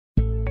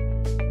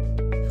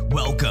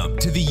Welcome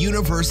to the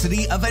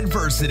University of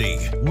Adversity,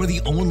 where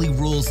the only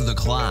rules of the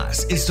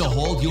class is to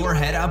hold your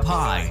head up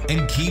high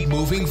and keep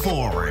moving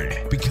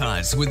forward.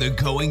 Because when the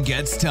going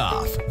gets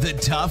tough, the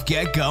tough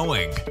get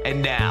going.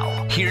 And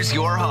now, here's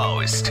your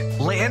host,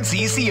 Lance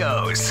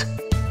Ecios.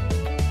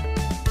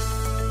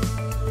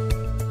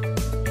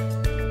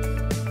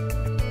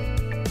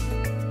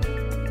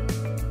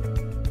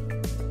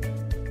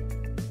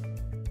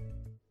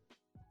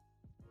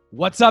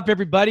 What's up,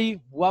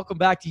 everybody? Welcome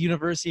back to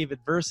University of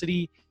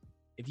Adversity.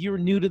 If you're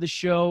new to the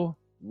show,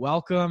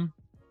 welcome.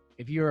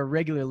 If you're a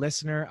regular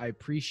listener, I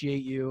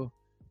appreciate you.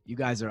 You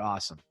guys are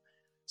awesome.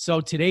 So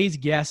today's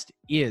guest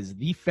is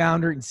the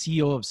founder and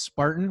CEO of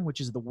Spartan,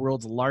 which is the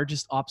world's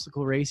largest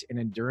obstacle race and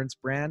endurance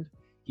brand.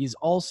 He's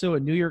also a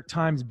New York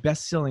Times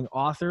best-selling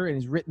author and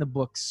has written the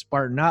books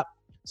Spartan Up,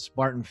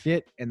 Spartan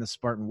Fit, and The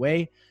Spartan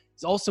Way.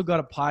 He's also got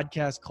a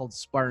podcast called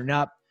Spartan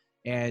Up,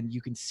 and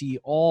you can see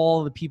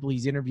all the people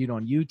he's interviewed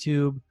on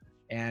YouTube,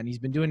 and he's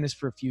been doing this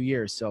for a few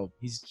years. So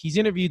he's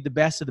interviewed the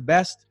best of the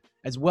best,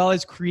 as well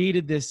as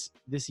created this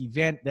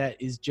event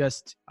that is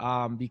just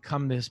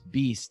become this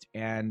beast.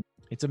 And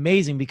it's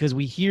amazing because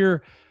we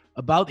hear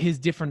about his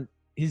different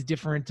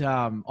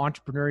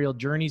entrepreneurial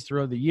journeys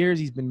throughout the years.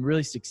 He's been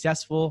really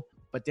successful,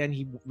 but then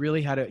he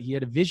really had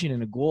a vision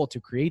and a goal to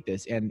create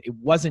this, and it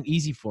wasn't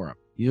easy for him.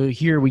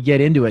 Here we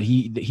get into it.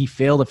 He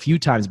failed a few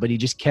times, but he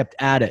just kept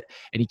at it,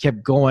 and he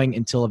kept going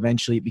until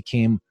eventually it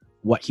became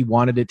what he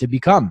wanted it to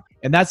become.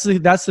 And that's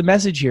the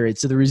message here.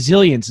 It's the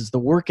resilience. It's the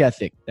work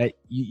ethic that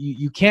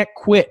you can't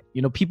quit.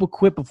 You know, people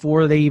quit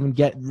before they even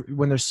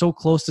when they're so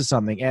close to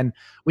something. And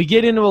we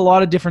get into a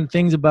lot of different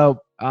things about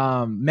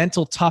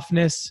mental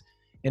toughness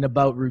and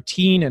about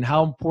routine and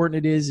how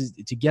important it is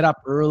to get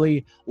up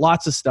early.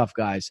 Lots of stuff,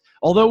 guys.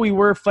 Although we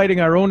were fighting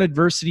our own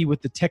adversity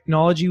with the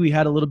technology, we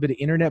had a little bit of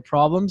internet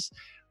problems.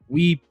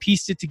 We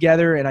pieced it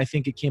together, and I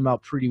think it came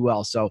out pretty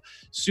well. So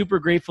super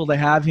grateful to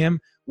have him.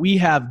 We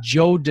have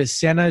Joe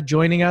DeSena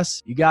joining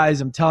us. You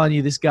guys, I'm telling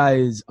you, this guy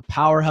is a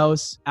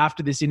powerhouse.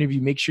 After this interview,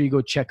 make sure you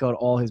go check out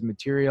all his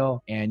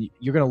material, and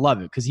you're going to love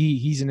it because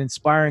he's an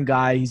inspiring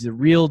guy. He's a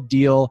real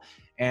deal,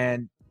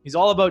 and he's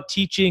all about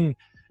teaching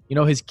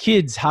his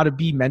kids how to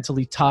be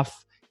mentally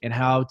tough and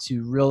how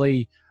to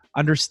really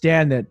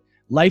understand that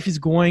life is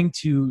going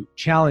to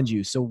challenge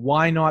you. So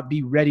why not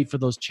be ready for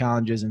those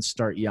challenges and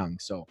start young?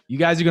 So you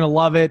guys are going to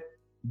love it.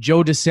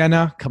 Joe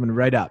DeSena coming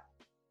right up.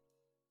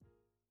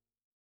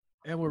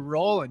 And we're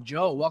rolling.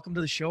 Joe, welcome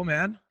to the show,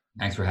 man.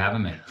 Thanks for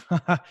having me.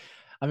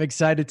 I'm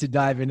excited to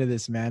dive into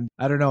this, man.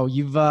 I don't know.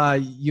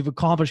 You've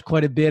accomplished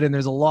quite a bit, and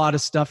there's a lot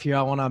of stuff here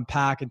I want to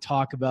unpack and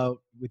talk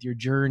about with your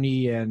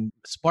journey and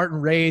Spartan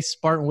Race,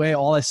 Spartan Way,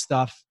 all this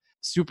stuff.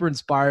 Super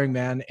inspiring,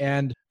 man.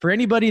 And for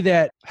anybody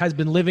that has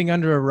been living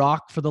under a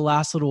rock for the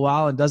last little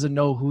while and doesn't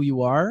know who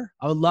you are,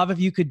 I would love if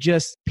you could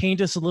just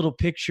paint us a little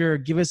picture,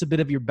 give us a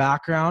bit of your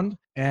background,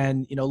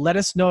 and let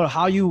us know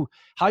how you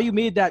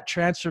made that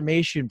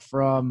transformation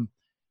from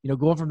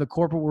going from the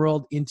corporate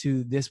world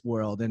into this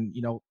world, and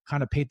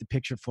kind of paint the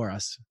picture for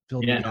us.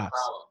 Yeah, no problem.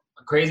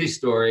 A crazy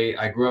story.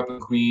 I grew up in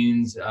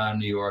Queens,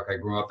 New York. I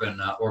grew up in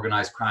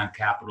organized crime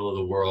capital of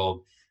the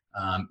world.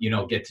 You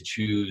don't get to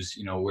choose,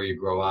 where you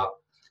grow up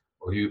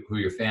or who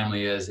your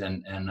family is.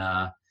 And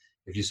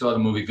if you saw the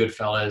movie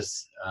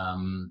Goodfellas,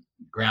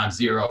 ground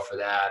zero for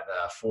that,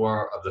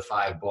 4 of the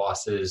 5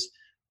 bosses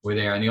were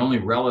there. And the only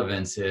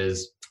relevance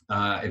is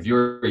if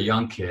you're a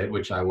young kid,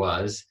 which I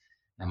was,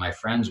 and my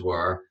friends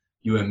were,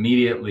 you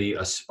immediately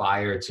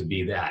aspire to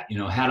be that.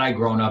 Had I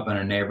grown up in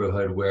a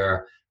neighborhood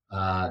where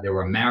there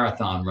were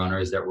marathon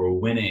runners that were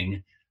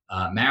winning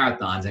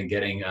marathons and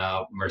getting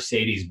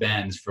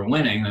Mercedes-Benz for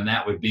winning, then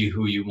that would be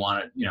who you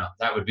wanted,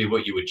 that would be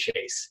what you would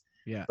chase.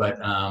 Yeah. But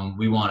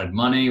we wanted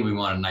money, we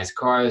wanted nice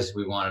cars,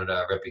 we wanted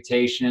a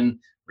reputation,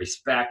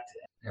 respect,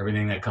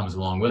 everything that comes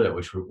along with it,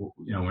 which were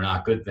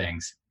not good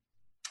things.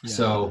 Yeah.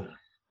 So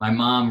my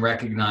mom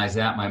recognized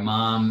that. My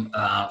mom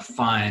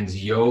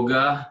finds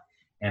yoga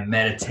and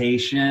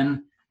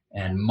meditation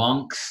and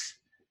monks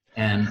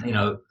and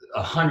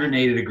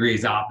 180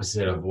 degrees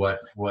opposite of what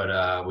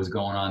was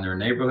going on in their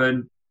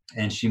neighborhood.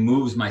 And she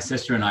moves my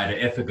sister and I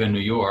to Ithaca, New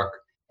York,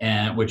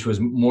 and which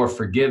was more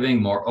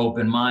forgiving, more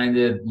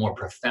open-minded, more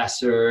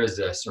professors,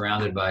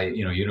 surrounded by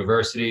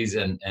universities,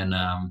 and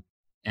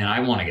I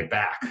want to get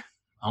back.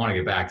 I want to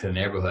get back to the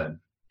neighborhood.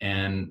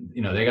 And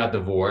they got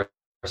divorced,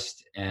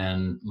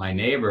 and my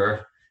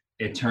neighbor,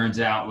 it turns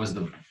out, was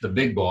the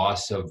big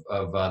boss of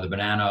the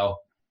Bonanno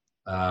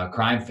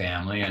crime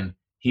family, and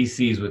he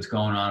sees what's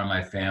going on in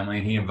my family,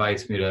 and he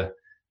invites me to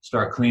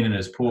start cleaning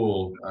his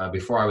pool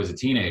before I was a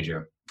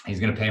teenager.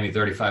 He's going to pay me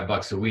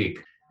 $35 a week.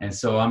 And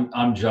so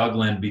I'm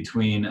juggling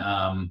between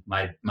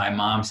my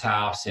mom's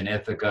house in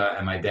Ithaca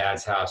and my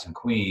dad's house in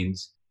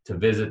Queens to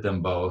visit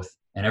them both.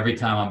 And every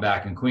time I'm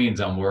back in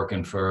Queens, I'm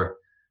working for,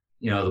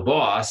 the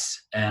boss.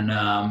 And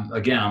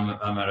again,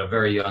 I'm at a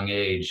very young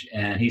age,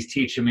 and he's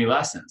teaching me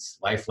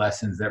life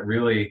lessons that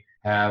really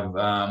have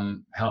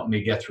helped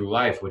me get through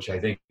life, which I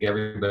think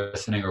everybody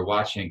listening or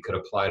watching could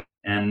apply.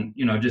 And,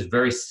 just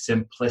very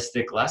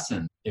simplistic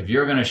lesson. If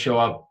you're going to show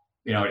up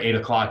at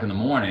 8:00 in the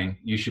morning,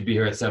 you should be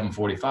here at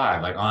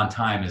 7:45. Like, on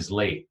time is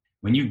late.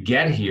 When you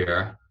get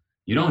here,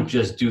 you don't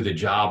just do the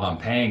job I'm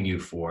paying you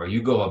for.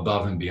 You go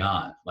above and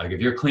beyond. Like,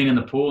 if you're cleaning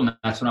the pool and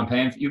that's what I'm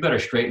paying for, you better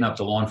straighten up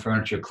the lawn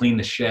furniture, clean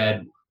the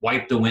shed,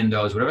 wipe the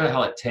windows, whatever the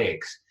hell it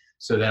takes,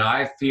 so that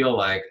I feel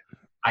like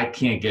I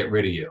can't get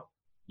rid of you.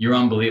 You're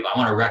unbelievable. I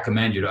want to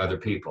recommend you to other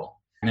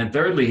people. And then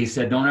thirdly, he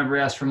said, don't ever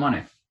ask for money.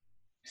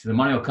 He said, the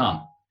money will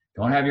come.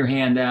 Don't have your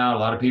hand out. A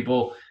lot of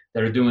people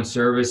that are doing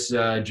service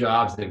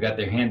jobs, they've got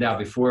their hand out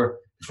before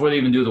they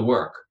even do the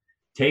work.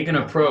 Take an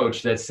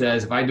approach that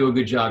says, if I do a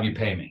good job, you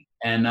pay me.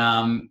 And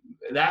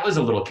that was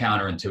a little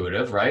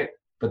counterintuitive, right?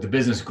 But the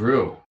business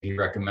grew. He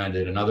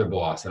recommended another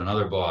boss and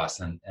another boss.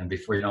 And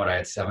before you know it, I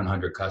had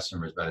 700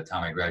 customers by the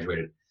time I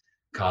graduated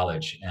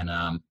college. And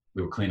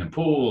we were cleaning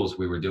pools.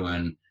 We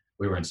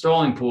were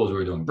installing pools. We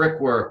were doing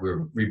brickwork. We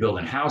were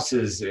rebuilding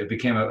houses. It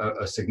became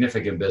a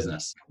significant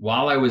business.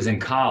 While I was in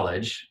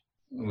college,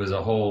 it was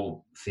a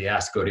whole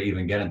fiasco to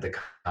even get into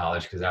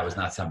college because that was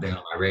not something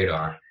on my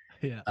radar.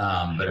 Yeah.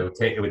 But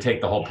it would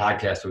take the whole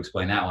podcast to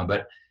explain that one.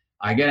 But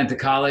I get into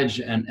college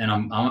and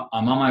I'm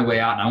on my way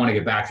out, and I want to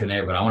get back to the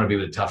neighborhood. I want to be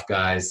with the tough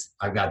guys.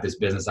 I've got this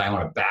business. I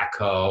own a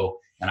backhoe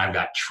and I've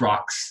got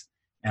trucks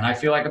and I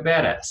feel like a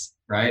badass,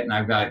 right? And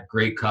I've got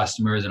great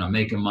customers and I'm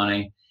making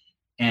money.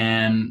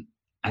 And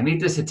I meet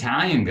this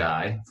Italian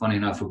guy, funny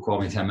enough, who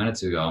called me 10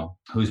 minutes ago,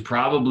 who's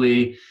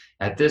probably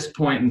at this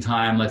point in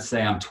time, let's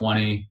say I'm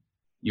 20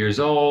 years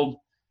old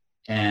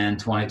and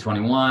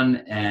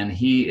 21, and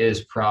he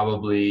is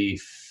probably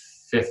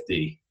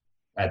 50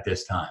 at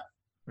this time.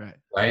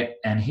 Right.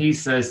 And he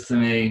says to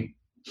me,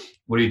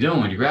 what are you doing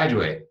when you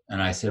graduate? And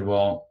I said,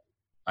 well,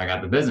 I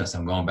got the business.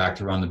 I'm going back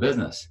to run the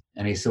business.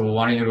 And he said, well,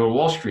 why don't you go to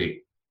Wall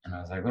Street? And I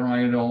was like, what am I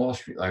going to do on Wall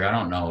Street? Like, I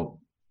don't know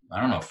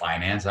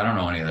finance. I don't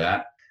know any of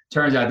that.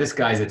 Turns out this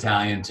guy's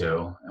Italian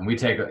too. And he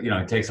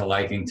takes a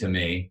liking to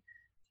me,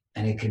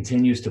 and he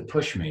continues to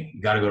push me.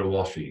 You got to go to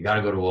Wall Street. You got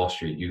to go to Wall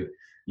Street.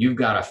 You've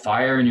got a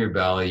fire in your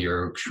belly.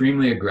 You're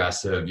extremely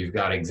aggressive. You've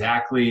got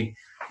exactly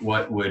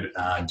what would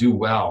do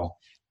well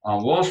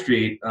on Wall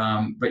Street,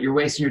 but you're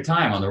wasting your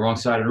time on the wrong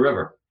side of the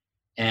river.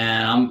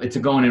 And it's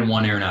going in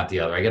one ear and out the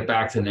other. I get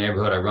back to the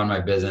neighborhood, I run my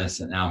business,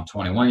 and now I'm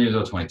 21 years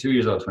old, 22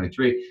 years old,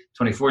 23,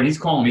 24, and he's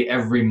calling me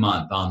every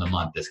month on the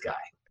month, this guy.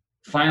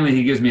 Finally,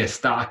 he gives me a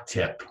stock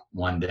tip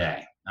one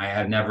day. I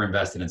had never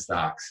invested in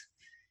stocks.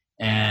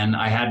 And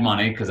I had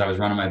money because I was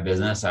running my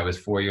business. I was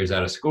 4 years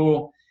out of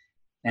school,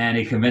 and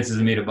he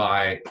convinces me to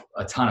buy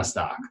a ton of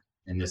stock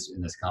in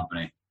this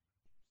company.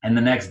 And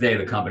the next day,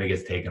 the company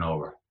gets taken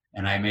over.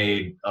 And I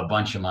made a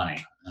bunch of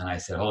money. And I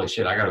said, holy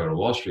shit, I got to go to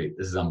Wall Street.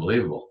 This is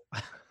unbelievable.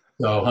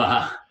 So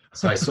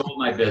I sold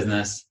my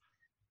business.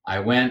 I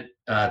went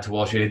to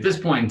Wall Street. At this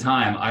point in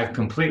time, I've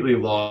completely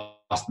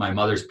lost my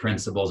mother's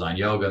principles on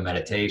yoga,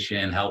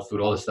 meditation, health food,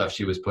 all the stuff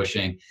she was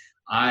pushing.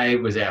 I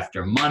was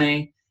after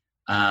money.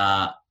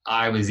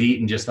 I was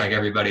eating just like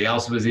everybody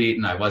else was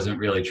eating. I wasn't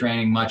really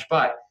training much.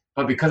 But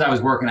because I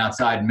was working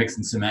outside and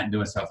mixing cement and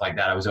doing stuff like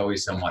that, I was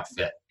always somewhat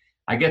fit.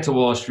 I get to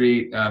Wall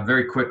Street,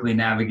 very quickly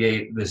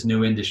navigate this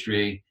new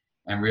industry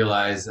and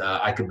realize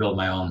I could build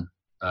my own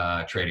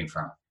trading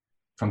firm.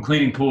 From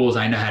cleaning pools,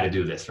 I know how to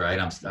do this, right?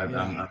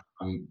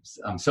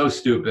 I'm so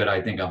stupid,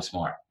 I think I'm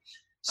smart.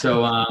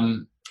 So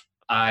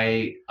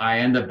I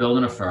end up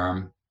building a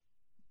firm.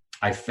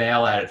 I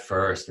fail at it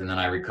first, and then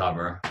I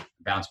recover,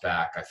 bounce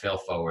back, I fail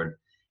forward.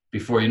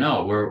 Before you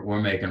know it,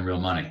 we're making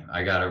real money.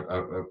 I got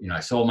I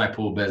sold my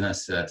pool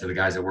business to the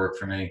guys that work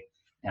for me.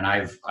 And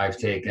I've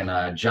taken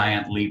a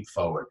giant leap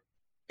forward.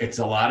 It's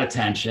a lot of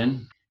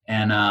tension,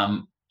 and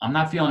I'm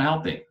not feeling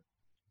healthy.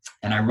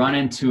 And I run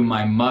into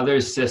my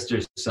mother's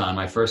sister's son,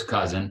 my first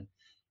cousin,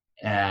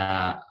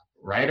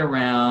 right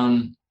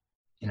around,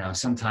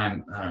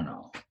 sometime, I don't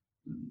know,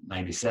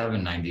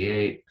 97,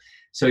 98.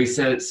 So he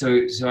said,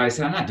 so I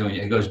said, I'm not doing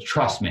it. He goes,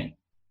 trust me.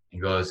 He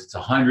goes, it's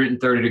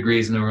 130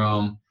 degrees in the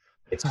room.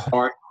 It's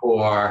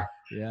hardcore.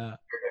 Yeah.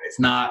 It's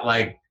not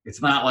like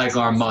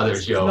our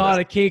mother's yoga. It's not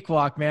a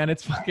cakewalk, man.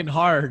 It's fucking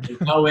hard.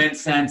 There's no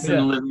incense in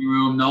the living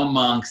room, no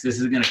monks. This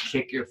is going to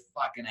kick your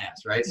fucking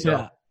ass, right?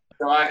 So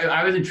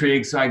I was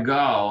intrigued. So I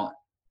go,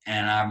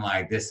 and I'm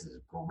like, this is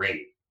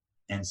great.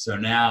 And so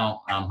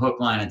now I'm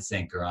hook, line, and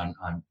sinker on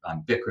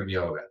Bikram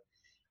yoga.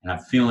 And I'm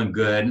feeling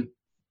good.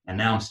 And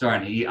now I'm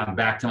starting to eat. I'm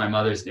back to my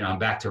mother's, I'm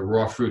back to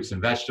raw fruits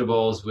and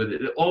vegetables with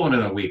it all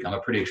within a week. I'm a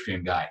pretty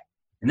extreme guy.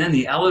 And then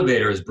the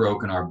elevator is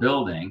broken in our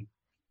building.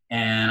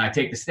 And I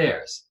take the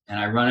stairs, and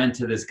I run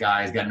into this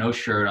guy. He's got no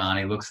shirt on.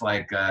 He looks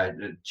like a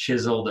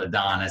chiseled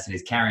Adonis, and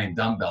he's carrying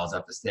dumbbells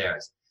up the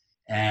stairs.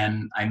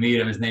 And I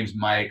meet him. His name's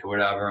Mike or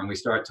whatever, and we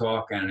start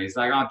talking. And he's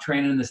like, I'm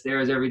training in the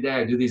stairs every day.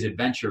 I do these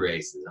adventure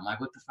races. I'm like,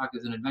 what the fuck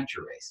is an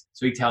adventure race?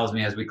 So he tells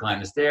me as we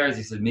climb the stairs.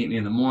 He says, meet me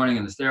in the morning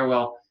in the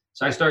stairwell.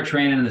 So I start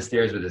training in the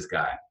stairs with this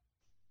guy.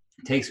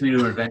 He takes me to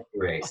an adventure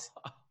race.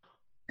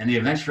 And the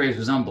adventure race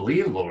was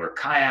unbelievable. We're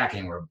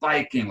kayaking, we're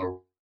biking, we're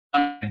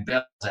running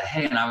bales of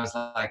hay. And I was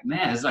like,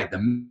 man, this is like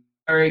the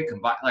very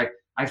combined. Like,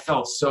 I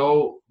felt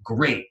so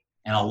great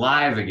and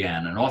alive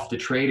again and off the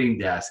trading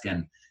desk.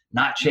 And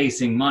not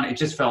chasing money. It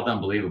just felt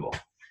unbelievable.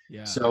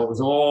 Yeah. So it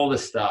was all the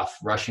stuff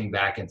rushing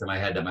back into my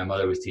head that my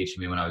mother was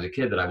teaching me when I was a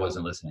kid that I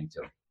wasn't listening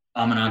to.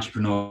 I'm an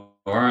entrepreneur,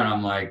 and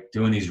I'm like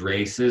doing these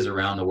races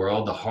around the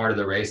world. The harder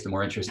the race, the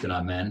more interested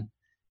I'm in.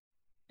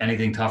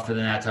 Anything tougher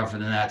than that,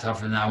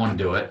 I want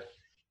to do it.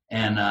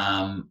 And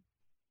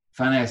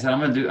finally I said, I'm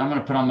going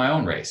to put on my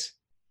own race.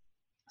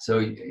 So,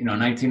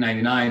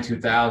 1999,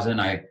 2000,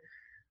 I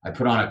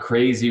put on a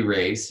crazy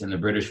race in the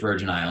British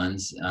Virgin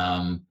Islands,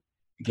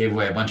 gave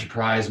away a bunch of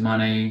prize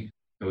money.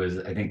 It was,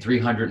 I think,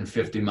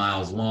 350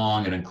 miles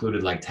long. It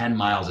included like 10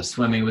 miles of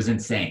swimming. It was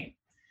insane.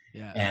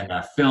 Yeah. And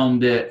I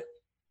filmed it,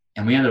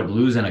 and we ended up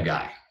losing a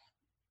guy.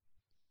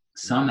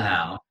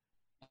 Somehow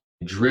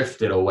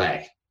drifted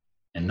away,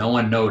 and no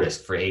one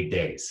noticed for 8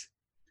 days.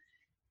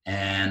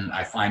 And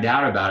I find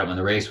out about it when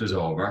the race was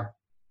over,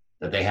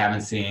 that they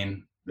haven't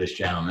seen this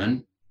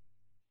gentleman.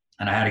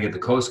 And I had to get the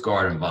Coast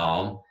Guard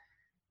involved.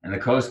 And the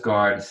Coast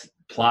Guard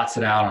plots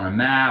it out on a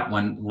map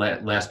when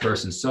last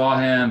person saw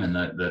him, and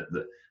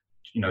the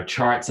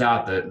charts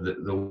out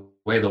the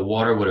way the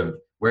water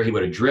where he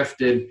would have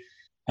drifted.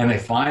 And they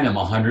find him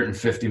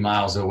 150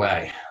 miles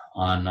away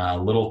on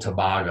Little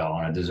Tobago,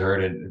 on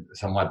a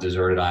somewhat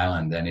deserted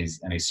island. And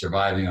he's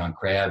surviving on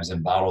crabs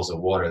and bottles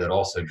of water that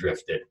also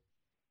drifted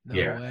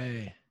here. No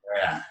way.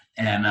 Yeah.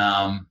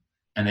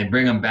 And they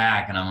bring him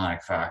back, and I'm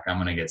like, fuck, I'm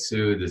going to get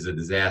sued. This is a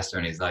disaster.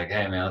 And he's like,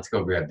 hey man, let's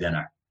go grab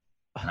dinner.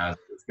 And I was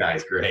like, this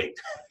guy's great.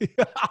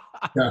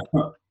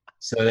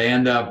 So they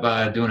end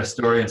up doing a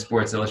story in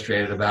Sports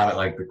Illustrated about it,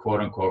 like the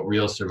quote unquote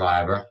real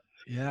survivor.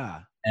 Yeah.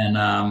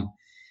 And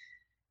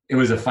it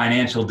was a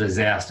financial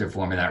disaster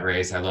for me, that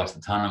race. I lost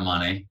a ton of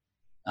money.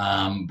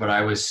 But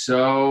I was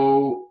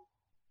so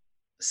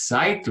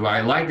psyched to it.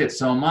 I liked it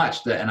so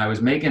much and I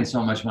was making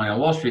so much money on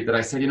Wall Street that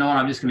I said, you know what,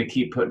 I'm just going to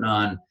keep putting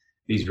on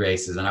these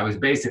races. And I was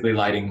basically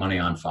lighting money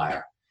on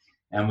fire.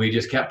 And we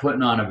just kept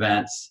putting on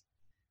events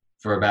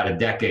for about a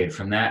decade.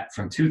 From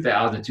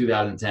 2000 to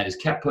 2010,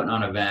 just kept putting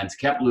on events,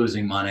 kept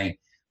losing money.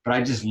 But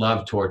I just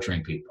loved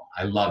torturing people.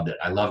 I loved it.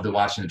 I loved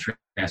watching the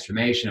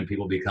transformation and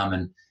people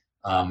becoming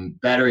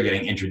better,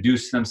 getting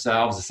introduced to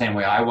themselves the same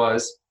way I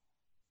was,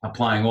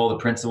 applying all the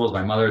principles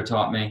my mother had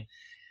taught me.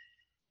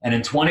 And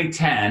in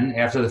 2010,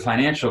 after the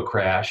financial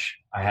crash,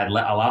 I had a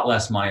lot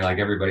less money like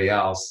everybody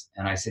else.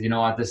 And I said, you know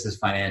what, this is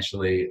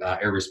financially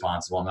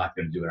irresponsible. I'm not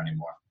going to do it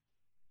anymore.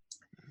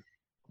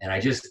 And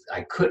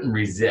I couldn't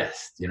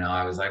resist.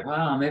 I was like,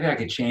 well, maybe I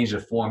could change the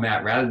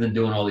format rather than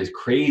doing all these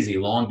crazy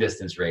long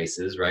distance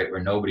races, right,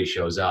 where nobody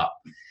shows up.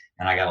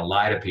 And I got to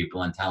lie to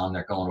people and tell them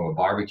they're going to a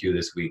barbecue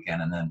this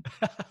weekend. And then,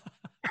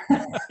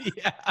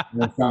 Yeah.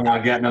 and then somehow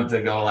getting them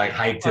to go like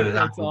hike to the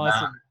top of the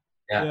mountain.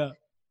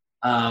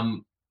 Yeah.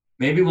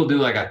 Maybe we'll do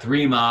like a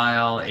 3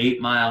 mile,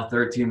 8 mile,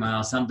 13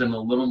 mile, something a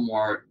little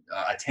more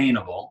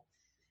attainable.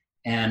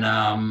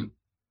 And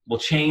we'll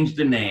change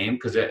the name,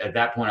 because at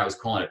that point I was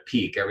calling it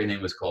Peak.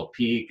 Everything was called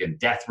Peak and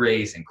Death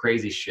Race and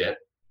crazy shit.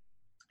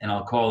 And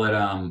I'll call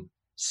it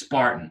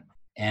Spartan.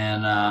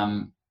 And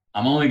I'm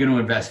only going to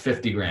invest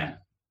 50 grand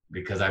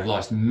because I've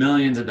lost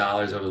millions of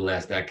dollars over the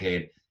last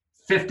decade.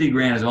 50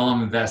 grand is all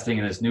I'm investing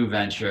in this new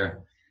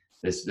venture.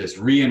 This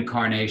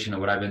reincarnation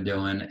of what I've been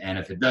doing, and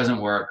if it doesn't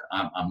work,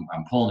 I'm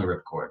pulling the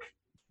ripcord.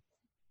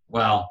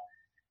 Well,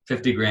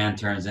 50 grand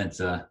turns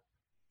into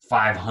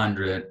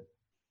 500,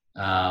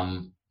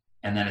 and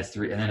then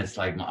it's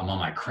like I'm on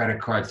my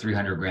credit card,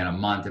 300 grand a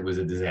month. It was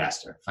a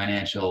disaster,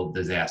 financial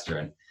disaster,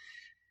 and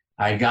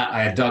I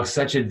had dug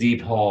such a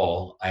deep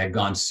hole. I had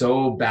gone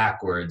so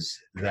backwards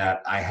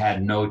that I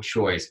had no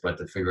choice but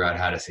to figure out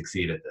how to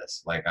succeed at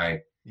this. Like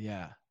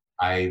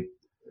I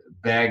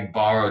begged,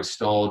 borrowed,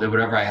 stole, did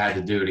whatever I had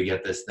to do to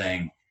get this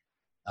thing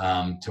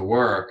to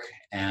work.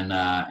 And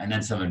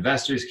then some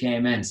investors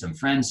came in, some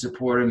friends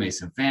supported me,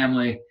 some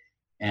family.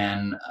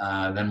 And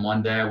then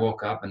one day I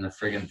woke up and the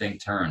friggin' thing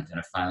turned and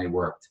it finally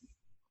worked.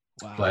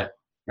 Wow. But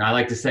I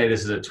like to say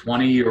this is a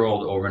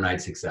 20-year-old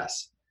overnight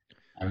success.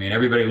 I mean,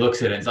 everybody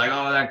looks at it and it's like,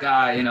 oh, that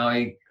guy,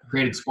 he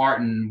created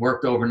Spartan,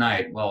 worked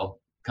overnight. Well,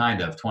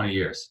 kind of, 20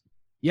 years.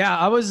 Yeah,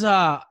 I was,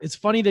 it's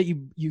funny that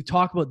you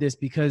talk about this,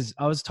 because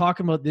I was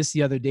talking about this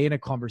the other day in a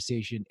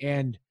conversation.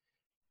 And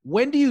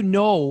when do you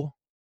know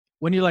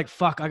when you're like,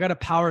 fuck, I got to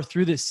power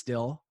through this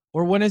still?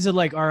 Or when is it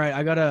like, all right,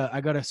 I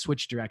gotta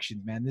switch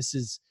directions, man. This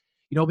is,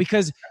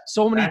 because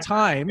so many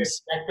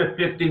times. That's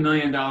a $50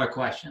 million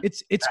question.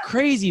 It's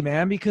crazy,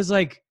 man, because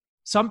like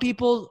some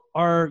people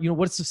are,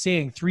 what's the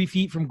saying, 3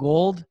 feet from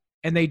gold,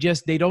 and they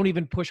don't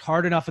even push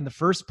hard enough in the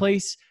first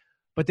place.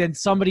 But then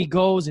somebody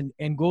goes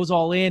and goes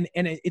all in,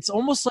 and it's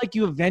almost like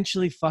you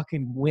eventually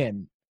fucking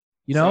win,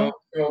 So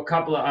a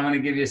couple of, I'm going to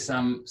give you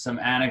some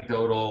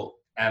anecdotal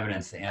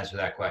evidence to answer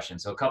that question.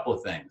 So a couple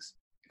of things,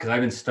 because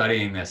I've been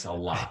studying this a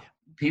lot.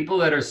 People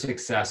that are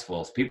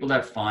successful, people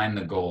that find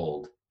the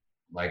gold,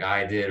 like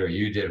I did or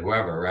you did,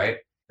 whoever, right?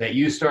 That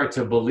you start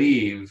to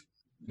believe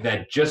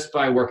that just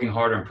by working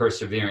hard and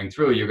persevering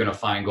through, you're going to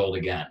find gold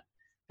again.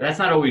 But that's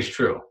not always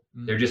true.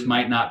 Mm-hmm. There just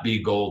might not be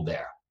gold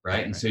there,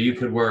 right? And so you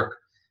could work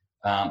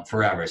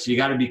forever. So you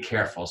got to be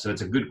careful. So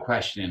it's a good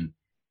question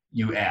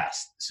you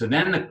asked. So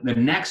then the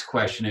next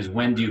question is,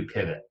 when do you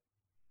pivot?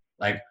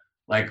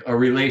 Like a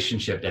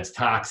relationship that's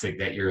toxic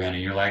that you're in,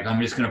 and you're like,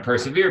 I'm just going to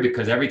persevere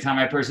because every time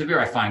I persevere,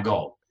 I find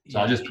gold. So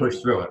I'll just push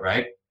through it,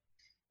 right?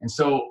 And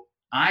so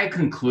I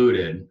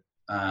concluded,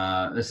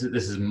 this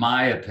is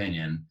my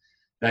opinion,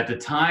 that the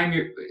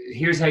time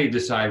here's how you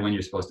decide when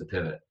you're supposed to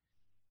pivot.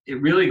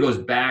 It really goes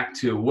back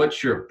to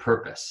what's your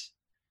purpose.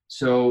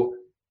 So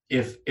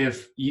if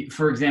you,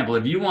 for example,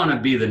 if you want to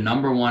be the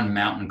 #1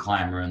 mountain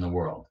climber in the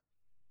world,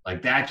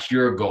 like that's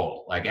your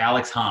goal, like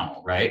Alex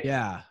Honnold, right?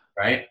 Yeah.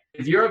 Right?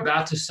 If you're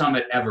about to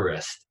summit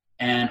Everest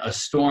and a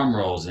storm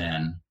rolls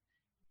in,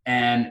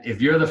 and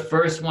if you're the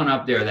first one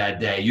up there that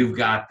day, you've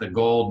got the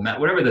gold medal,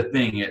 whatever the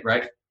thing is,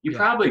 right? You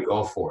probably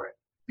go for it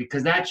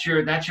because that's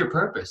your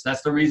purpose.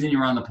 That's the reason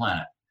you're on the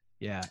planet.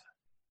 Yeah.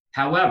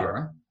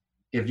 However,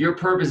 if your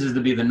purpose is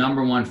to be the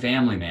 #1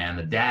 family man,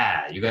 the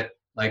dad,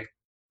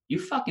 you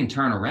fucking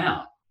turn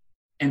around.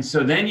 And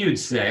so then you'd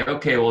say,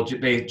 okay, well,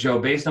 Joe,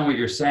 based on what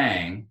you're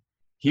saying,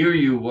 here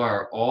you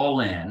were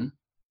all in.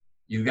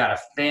 You've got a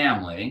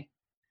family.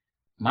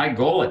 My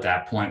goal at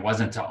that point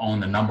wasn't to own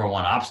the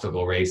 #1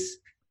 obstacle race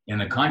in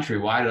the country.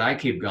 Why did I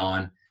keep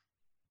going?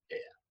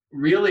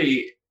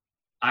 Really,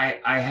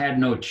 I had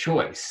no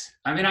choice.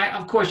 I mean,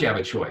 of course you have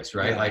a choice,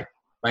 right? Yeah.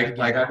 Like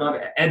I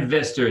love Ed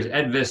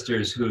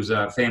Visters, who's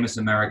a famous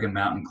American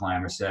mountain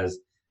climber, says,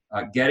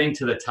 getting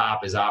to the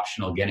top is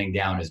optional, getting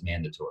down is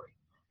mandatory,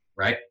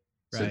 right?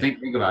 So think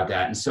about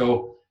that. And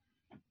so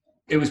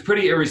it was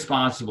pretty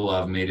irresponsible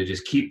of me to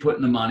just keep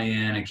putting the money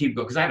in and keep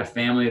going, because I had a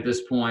family at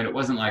this point. It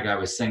wasn't like I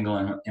was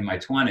single in my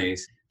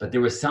 20s, but there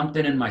was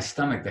something in my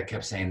stomach that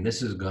kept saying,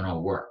 this is going to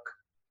work.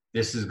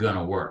 This is going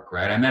to work,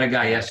 right? I met a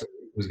guy yesterday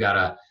who's got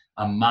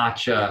a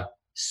matcha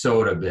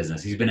soda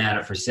business. He's been at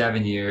it for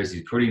 7 years.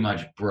 He's pretty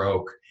much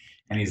broke.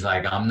 And he's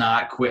like, I'm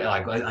not quit.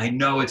 Like, I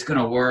know it's going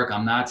to work.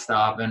 I'm not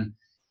stopping.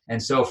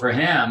 And so for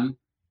him,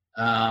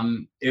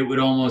 it would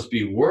almost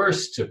be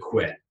worse to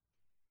quit.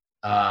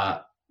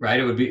 Right?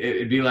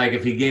 It'd be like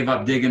if he gave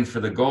up digging for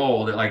the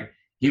gold, like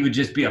he would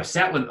just be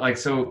upset with, like,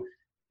 so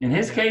in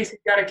his case, he's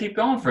got to keep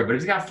going for it. But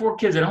if he's got 4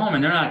 kids at home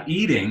and they're not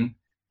eating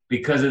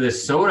because of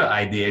this soda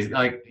idea, he's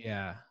like,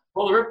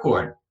 pull the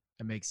ripcord.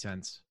 That makes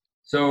sense.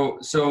 So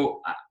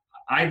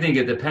I think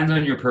it depends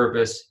on your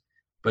purpose,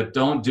 but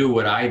don't do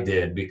what I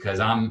did because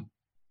I'm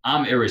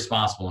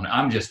irresponsible and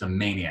I'm just a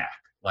maniac.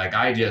 Like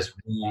I just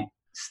won't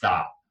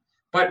stop.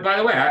 But by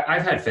the way,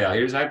 I've had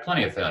failures. I have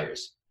plenty of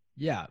failures.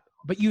 Yeah.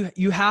 But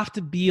you have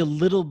to be a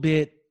little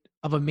bit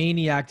of a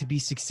maniac to be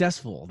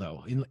successful,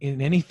 though, in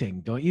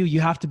anything, don't you?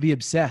 You have to be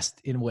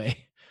obsessed in a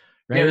way,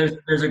 right? Yeah,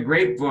 there's a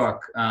great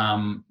book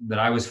that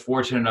I was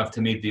fortunate enough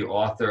to meet the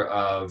author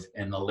of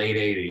in the late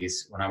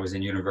 80s when I was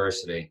in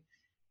university.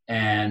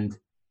 And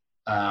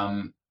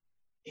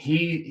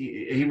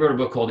he wrote a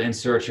book called In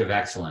Search of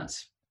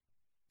Excellence.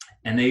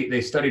 And they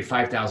studied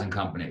 5,000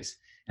 companies.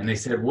 And they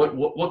said,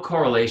 what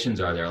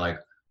correlations are there? Like,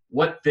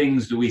 what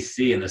things do we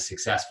see in the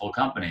successful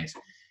companies?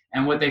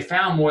 And what they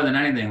found more than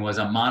anything was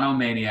a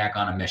monomaniac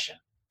on a mission.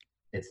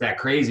 It's that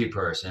crazy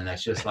person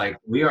that's just like,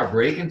 we are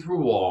breaking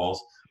through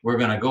walls. We're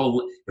going to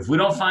go, if we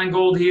don't find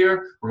gold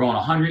here, we're going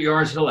 100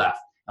 yards to the left.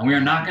 And we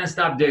are not going to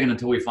stop digging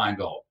until we find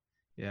gold.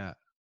 Yeah.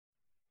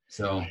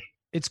 So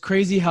it's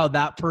crazy how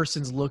that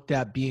person's looked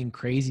at being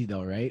crazy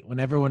though, right? When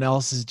everyone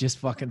else is just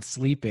fucking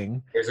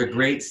sleeping. There's a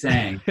great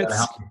saying,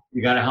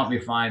 you got to help me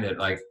find it.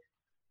 Like,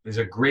 there's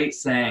a great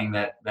saying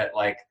that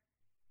like,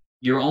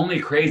 you're only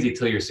crazy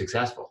till you're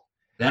successful.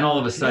 Then all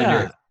of a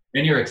sudden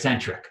you're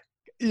eccentric.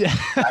 Yeah,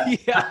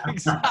 yeah,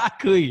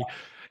 exactly.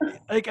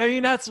 Like, I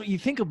mean, that's what you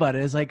think about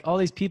it is like all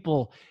these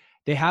people,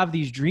 they have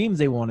these dreams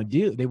they want to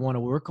do, they want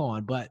to work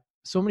on, but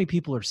so many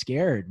people are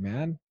scared,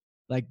 man.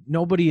 Like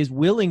nobody is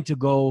willing to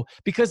go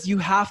because you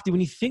have to,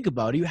 when you think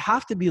about it, you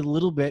have to be a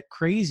little bit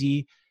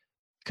crazy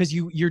because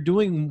you're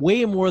doing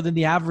way more than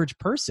the average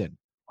person.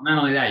 Not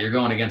only that, you're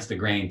going against the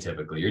grain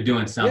typically. You're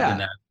doing something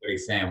that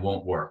everybody's saying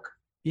won't work.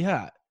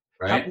 Yeah.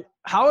 Right.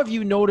 How have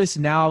you noticed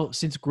now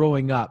since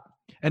growing up?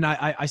 And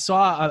I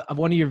saw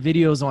one of your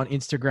videos on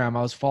Instagram.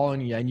 I was following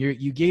you, and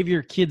you gave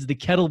your kids the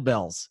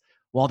kettlebells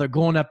while they're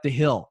going up the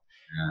hill.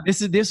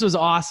 Yeah. This was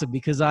awesome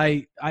because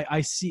I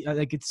see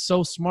like it's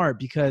so smart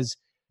because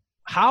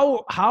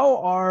how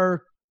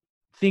are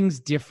things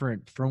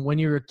different from when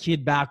you were a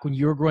kid back when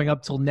you were growing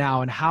up till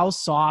now, and how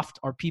soft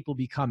are people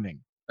becoming?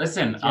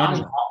 Listen,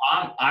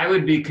 I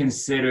would be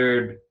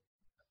considered.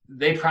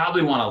 They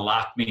probably want to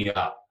lock me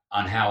up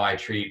on how I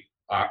treat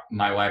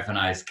my wife and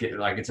I's kids.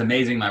 Like, it's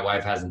amazing my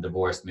wife hasn't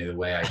divorced me the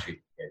way I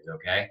treat kids,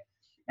 okay?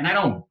 And I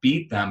don't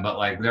beat them, but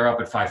like they're up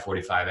at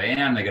 5:45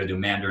 a.m. They got to do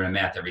Mandarin and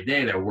math every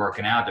day. They're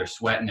working out. They're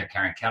sweating. They're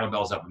carrying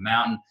kettlebells up a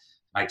mountain.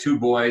 My two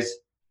boys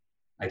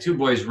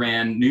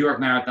ran New York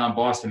Marathon,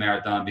 Boston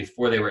Marathon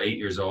before they were 8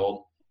 years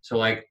old. So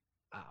like,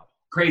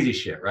 crazy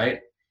shit, right?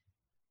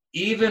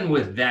 Even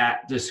with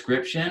that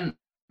description,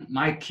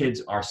 my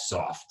kids are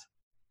soft.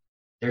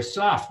 They're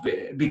soft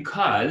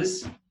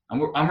because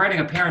I'm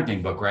writing a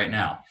parenting book right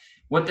now.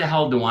 What the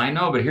hell do I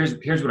know? But here's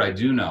what I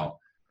do know.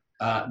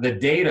 the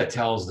data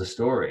tells the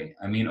story.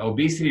 I mean,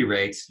 obesity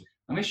rates,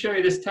 let me show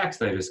you this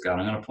text I just got.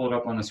 I'm going to pull it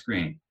up on the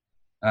screen.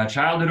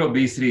 Childhood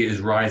obesity is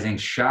rising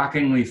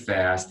shockingly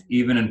fast,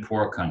 even in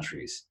poor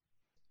countries.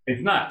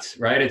 It's nuts,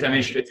 right?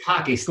 It's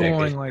hockey stick.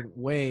 Going like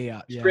way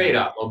up. Straight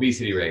up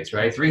obesity rates,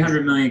 right?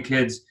 300 million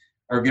kids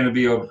are going to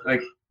be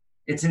like,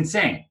 it's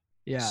insane.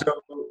 Yeah.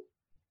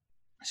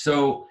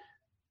 So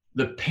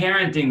the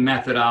parenting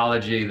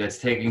methodology that's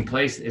taking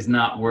place is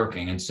not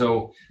working. And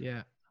so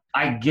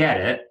I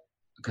get it,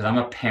 because I'm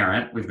a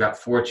parent. We've got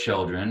 4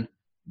 children,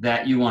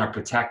 that you want to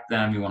protect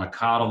them. You want to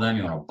coddle them.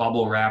 You want to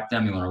bubble wrap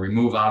them. You want to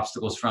remove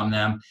obstacles from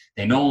them.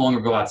 They no longer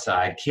go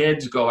outside.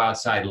 Kids go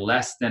outside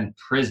less than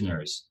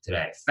prisoners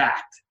today.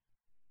 Fact,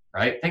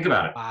 right? Think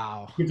about it.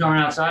 Wow. Kids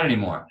aren't outside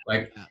anymore.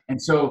 And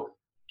so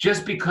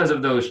just because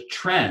of those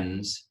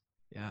trends,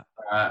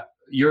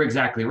 you're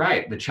exactly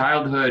right. The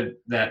childhood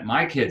that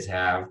my kids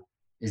have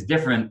is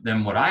different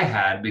than what I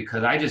had,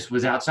 because I just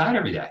was outside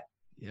every day.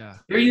 Yeah.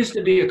 There used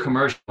to be a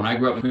commercial when I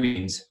grew up in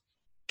Queens,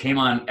 came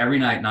on every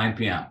night, 9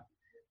 p.m.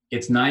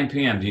 It's 9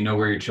 p.m. Do you know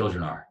where your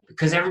children are?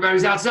 Because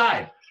everybody's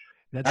outside.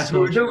 That's so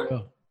what we're doing.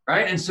 true.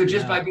 Right? And so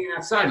just by being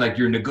outside, like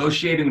you're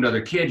negotiating with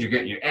other kids, you're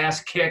getting your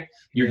ass kicked,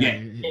 you're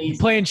you're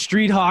playing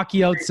street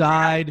hockey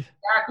outside.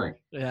 Exactly.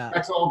 Yeah.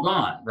 That's all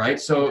gone, right?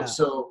 So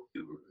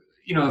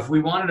if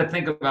we wanted to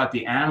think about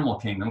the animal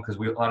kingdom, because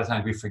a lot of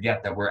times we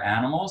forget that we're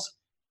animals,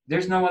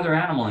 there's no other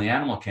animal in the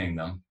animal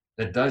kingdom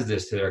that does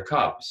this to their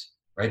cubs,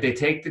 right? They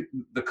take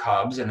the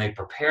cubs and they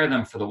prepare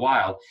them for the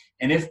wild.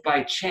 And if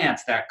by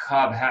chance that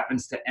cub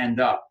happens to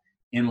end up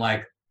in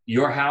like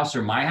your house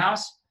or my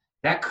house,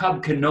 that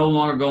cub can no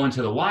longer go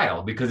into the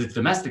wild because it's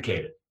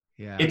domesticated.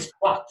 Yeah. It's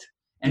fucked.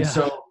 And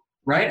so,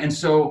 right? And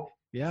so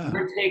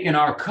we're taking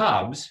our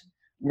cubs,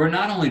 we're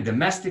not only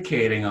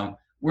domesticating them,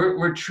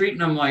 we're treating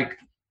them like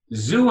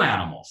zoo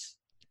animals,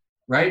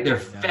 right? They're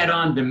fed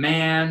on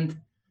demand.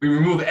 We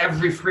remove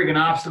every friggin'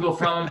 obstacle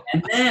from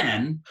them.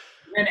 And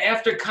then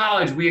after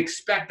college, we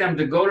expect them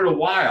to go to the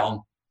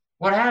wild.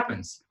 What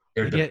happens?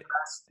 They're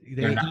depressed.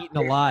 They're eaten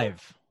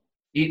alive.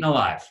 Eaten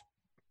alive.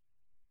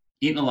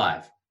 Eaten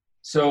alive.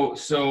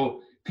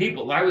 So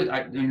people,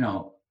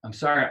 I'm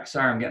sorry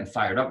I'm getting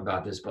fired up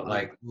about this, but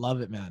like,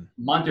 love it, man.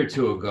 A month or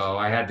 2 ago,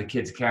 I had the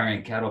kids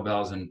carrying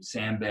kettlebells and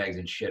sandbags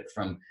and shit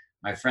from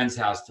my friend's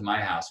house to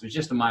my house. It was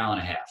just 1.5 miles.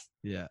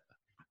 Yeah.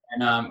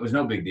 And it was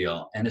no big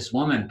deal. And this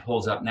woman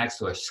pulls up next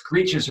to us,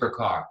 screeches her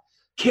car.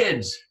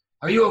 Kids,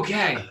 are you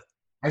okay?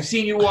 I've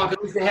seen you walk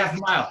at least a half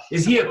mile.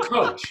 Is he a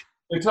coach?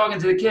 They're talking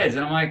to the kids.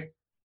 And I'm like,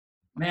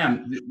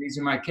 ma'am, these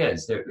are my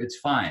kids. It's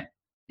fine.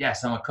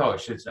 Yes, I'm a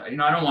coach. I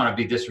don't want to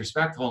be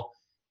disrespectful.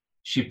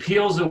 She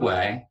peels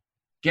away,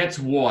 gets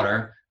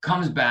water,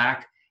 comes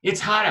back. It's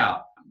hot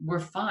out. We're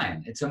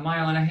fine. It's 1.5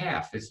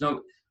 miles. It's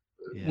no,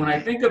 when I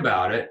think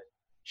about it,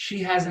 she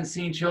hasn't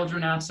seen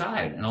children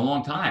outside in a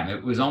long time.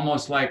 It was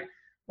almost like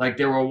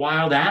they were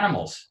wild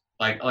animals.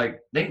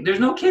 There's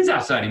no kids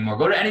outside anymore.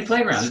 Go to any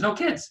playground. There's no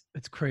kids.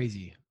 It's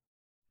crazy.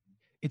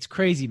 It's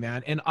crazy,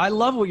 man. And I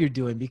love what you're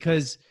doing,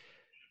 because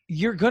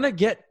you're going to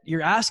get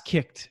your ass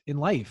kicked in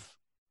life.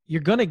 You're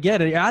going to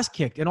get your ass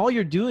kicked. And all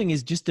you're doing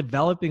is just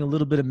developing a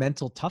little bit of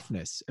mental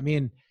toughness. I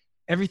mean,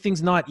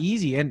 everything's not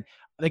easy. And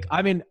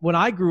when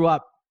I grew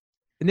up,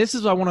 and this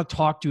is what I want to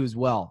talk to as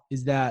well,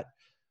 is that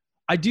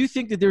I do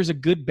think that there's a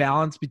good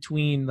balance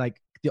between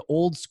like the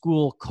old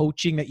school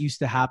coaching that used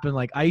to happen.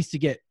 Like I used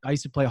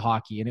to play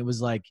hockey, and it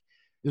was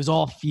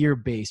all fear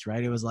based,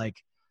 right? It was like,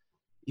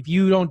 if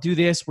you don't do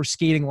this, we're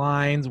skating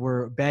lines,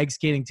 we're bag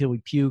skating till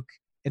we puke.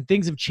 And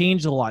things have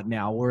changed a lot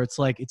now, where it's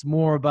like, it's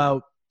more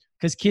about,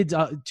 because kids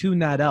tune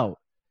that out.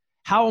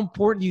 How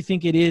important do you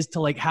think it is to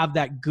like have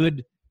that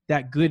good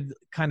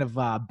kind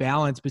of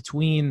balance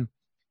between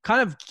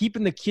kind of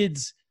keeping the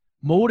kids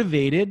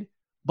motivated,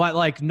 but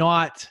like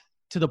not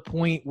to the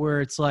point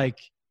where it's like,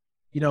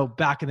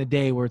 back in the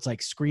day where it's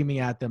like screaming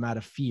at them out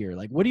of fear?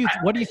 Like, what do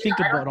you think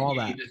about all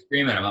that?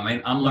 Scream at them. I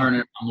mean, I'm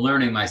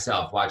learning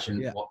myself,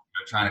 watching,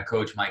 trying to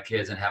coach my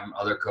kids and having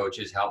other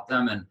coaches help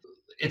them. And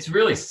it's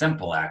really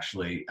simple,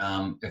 actually.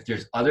 If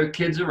there's other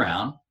kids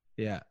around,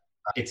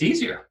 it's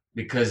easier,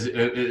 because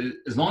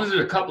as long as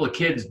there's a couple of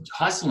kids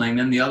hustling,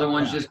 then the other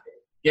ones just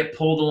get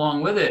pulled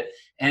along with it.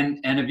 And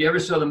if you ever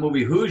saw the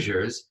movie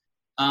Hoosiers,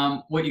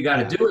 what you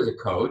got to do as a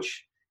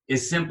coach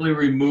is simply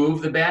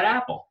remove the bad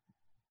apple.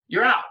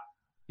 You're out.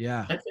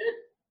 Yeah. That's it.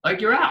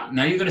 Like, you're out.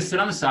 Now you're going to sit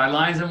on the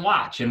sidelines and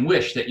watch and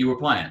wish that you were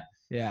playing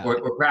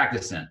or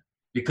practicing,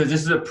 because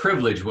this is a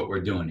privilege what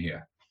we're doing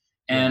here.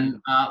 And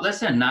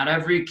listen, not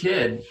every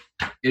kid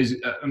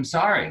is, I'm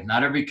sorry,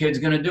 not every kid's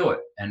going to do it.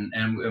 And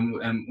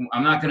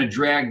I'm not going to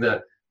drag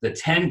the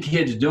 10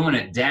 kids doing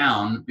it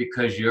down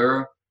because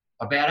you're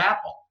a bad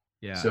apple.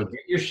 Yeah. So get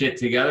your shit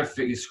together,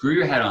 screw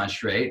your head on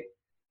straight,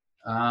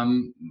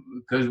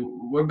 because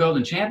we're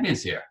building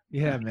champions here.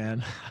 Yeah,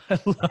 man.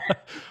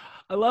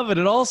 I love it.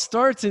 It all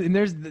starts, and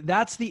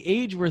that's the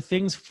age where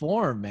things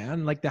form,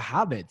 man, like the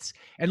habits.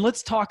 And I want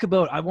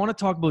to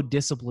talk about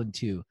discipline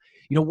too.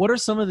 What are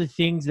some of the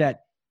things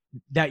that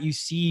that you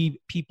see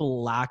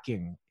people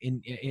lacking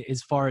in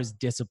as far as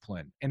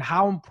discipline, and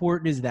how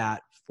important is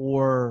that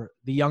for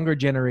the younger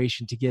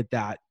generation to get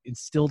that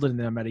instilled in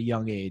them at a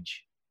young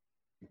age?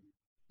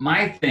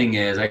 My thing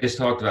is, I just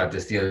talked about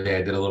this the other day.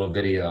 I did a little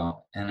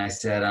video and I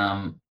said,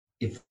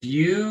 if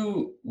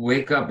you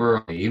wake up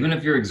early, even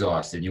if you're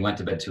exhausted, you went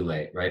to bed too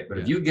late, right? But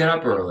if you get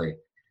up early,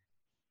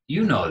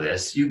 you know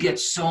this, you get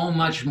so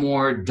much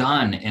more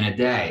done in a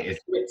day. If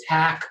you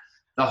attack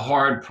the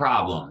hard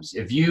problems,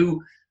 if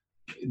you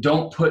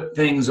don't put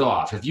things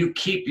off, if you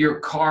keep your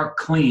car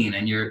clean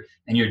and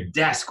your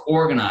desk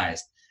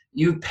organized,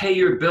 you pay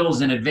your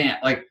bills in advance,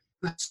 like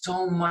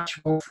so much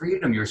more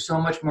freedom. You're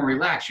so much more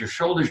relaxed. Your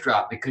shoulders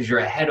drop because you're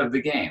ahead of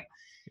the game.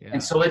 Yeah.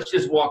 And so let's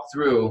walk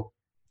through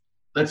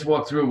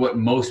what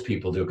most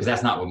people do, because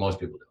that's not what most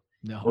people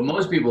do. No. What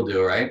most people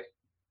do, right?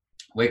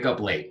 Wake up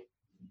late.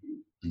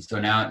 And so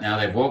now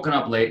they've woken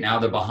up late. Now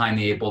they're behind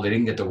the 8 ball. They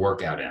didn't get the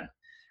workout in.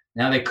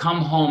 Now they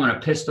come home in a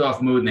pissed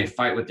off mood and they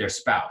fight with their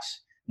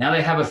spouse. Now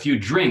they have a few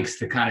drinks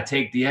to kind of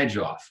take the edge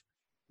off.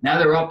 Now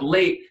they're up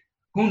late.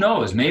 Who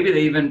knows? Maybe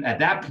they even at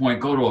that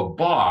point go to a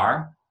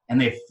bar and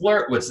they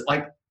flirt with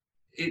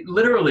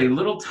literally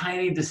little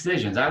tiny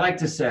decisions. I like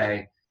to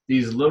say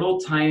these little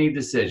tiny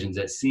decisions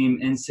that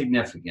seem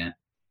insignificant,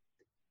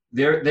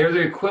 they're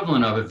the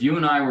equivalent of if you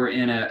and I were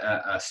in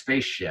a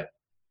spaceship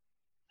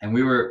and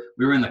we were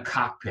in the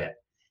cockpit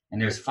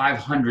and there's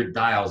 500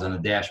 dials on the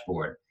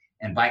dashboard,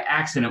 and by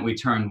accident we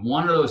turned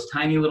one of those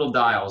tiny little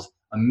dials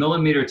a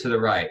millimeter to the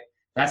right.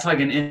 That's like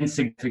an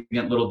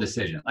insignificant little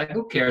decision. Like,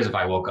 who cares if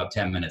I woke up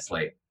 10 minutes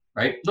late,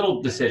 right?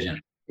 Little decision,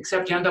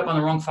 except you end up on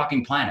the wrong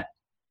fucking planet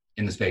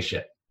in the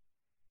spaceship.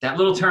 That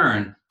little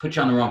turn puts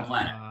you on the wrong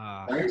planet,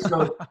 right?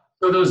 So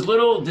those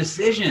little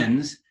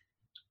decisions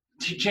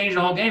change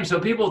the whole game. So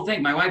people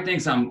think, my wife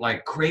thinks I'm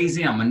like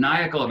crazy, I'm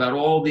maniacal about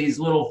all these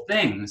little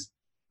things,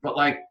 but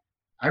like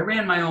I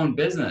ran my own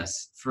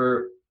business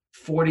for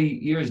 40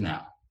 years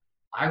now.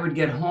 I would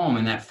get home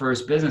in that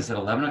first business at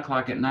 11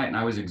 o'clock at night and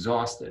I was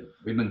exhausted.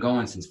 We've been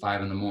going since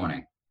 5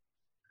 a.m.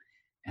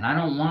 And I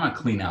don't want to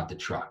clean out the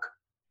truck.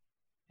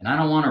 And I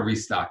don't want to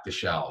restock the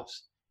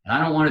shelves. And I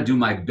don't want to do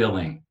my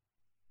billing.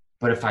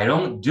 But if I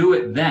don't do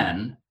it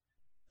then,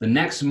 the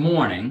next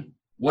morning,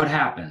 what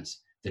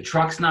happens? The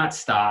truck's not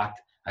stocked.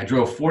 I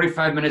drove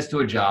 45 minutes to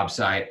a job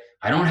site.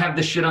 I don't have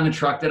the shit on the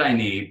truck that I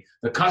need.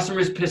 The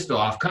customer's pissed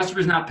off.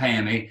 Customer's not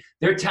paying me.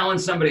 They're telling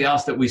somebody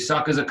else that we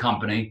suck as a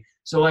company.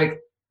 So like,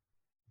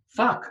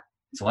 fuck,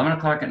 it's 11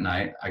 o'clock at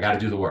night. I got to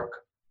do the work.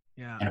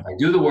 Yeah. And if I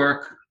do the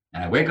work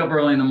and I wake up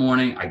early in the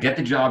morning, I get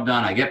the job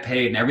done, I get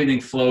paid, and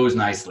everything flows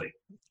nicely.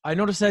 I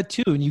noticed that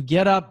too. And you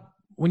get up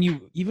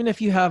even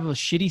if you have a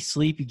shitty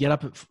sleep, you get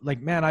up at,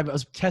 like, man, I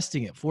was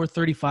testing it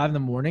 4:35 in the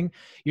morning.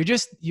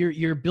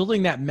 You're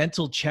building that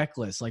mental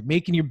checklist, like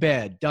making your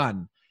bed,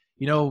 done.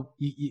 You know,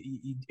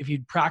 if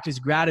you practice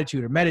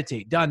gratitude or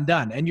meditate, done.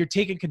 And you're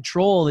taking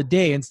control of the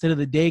day instead of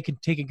the day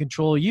taking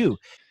control of you.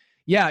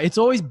 Yeah, it's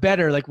always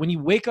better, like when you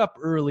wake up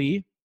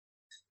early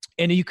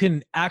and you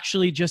can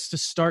actually just to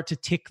start to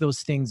tick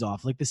those things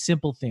off, like the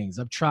simple things.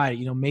 I've tried,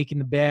 making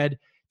the bed,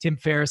 Tim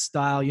Ferriss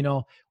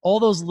style, all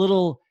those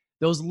little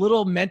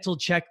mental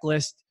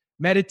checklist,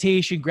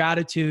 meditation,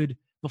 gratitude,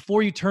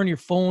 before you turn your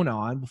phone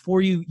on,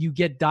 before you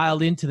get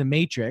dialed into the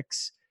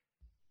matrix.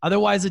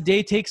 Otherwise, the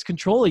day takes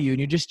control of you and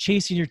you're just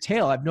chasing your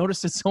tail. I've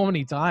noticed it so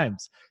many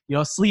times.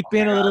 Sleep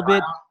in a little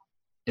bit,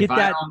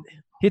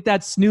 hit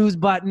that snooze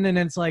button, and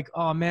then it's like,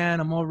 oh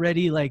man, I'm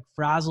already like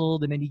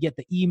frazzled. And then you get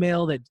the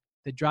email that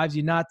drives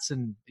you nuts,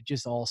 and it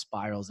just all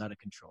spirals out of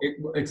control.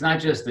 It's not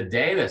just the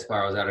day that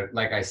spirals out of,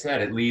 like I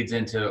said, it leads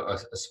into a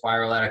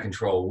spiral out of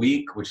control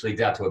week, which leads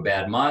out to a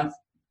bad month,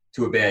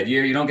 to a bad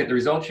year. You don't get the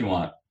results you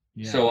want.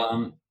 Yeah.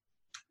 So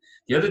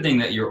the other thing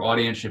that your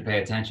audience should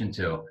pay attention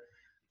to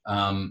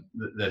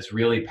that's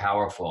really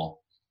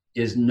powerful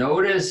is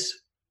notice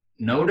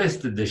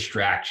the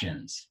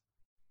distractions.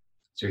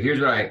 So here's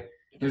what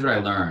I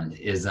learned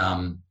is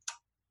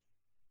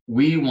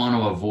we want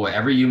to avoid,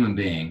 every human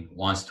being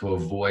wants to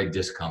avoid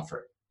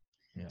discomfort.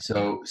 Yeah.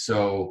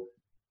 So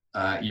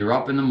you're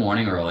up in the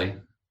morning early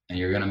and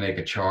you're going to make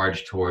a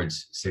charge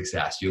towards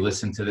success. You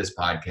listen to this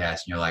podcast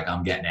and you're like,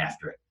 I'm getting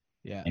after it.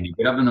 Yeah. And you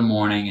get up in the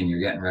morning and you're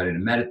getting ready to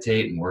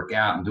meditate and work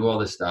out and do all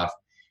this stuff.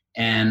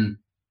 And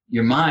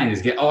your mind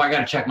is I got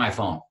to check my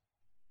phone.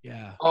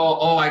 Yeah.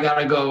 Oh, I got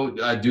to go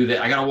do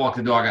that. I got to walk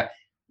the dog.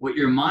 What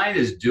your mind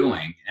is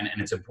doing, and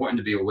it's important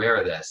to be aware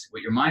of this,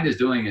 what your mind is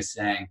doing is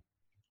saying,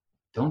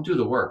 don't do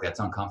the work. That's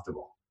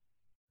uncomfortable.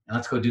 And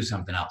let's go do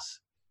something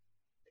else.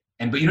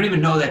 But you don't even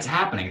know that's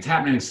happening. It's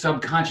happening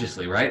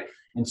subconsciously, right?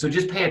 And so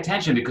just pay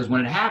attention, because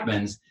when it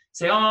happens,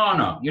 say, oh,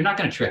 no, you're not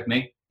going to trick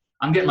me.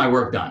 I'm getting my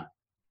work done.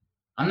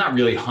 I'm not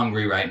really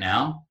hungry right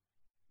now.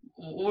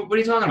 What are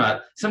you talking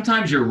about?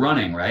 Sometimes you're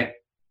running, right?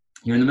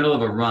 You're in the middle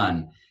of a run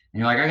and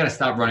you're like, I got to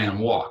stop running and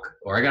walk.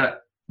 Or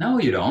no,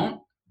 you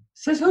don't.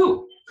 Says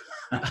who?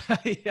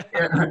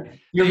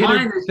 Your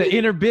mind is the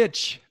inner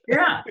bitch.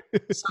 Yeah.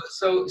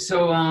 So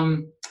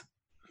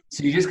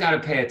you just got to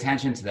pay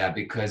attention to that,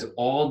 because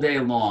all day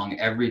long,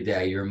 every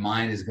day, your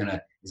mind is going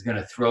to is going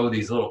to throw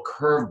these little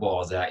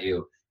curveballs at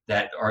you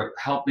that are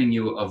helping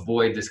you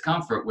avoid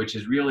discomfort, which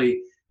is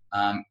really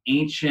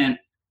ancient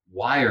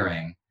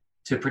wiring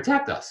to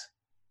protect us.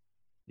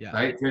 Yeah.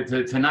 Right?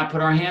 To not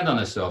put our hand on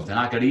the stove, to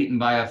not get eaten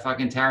by a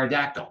fucking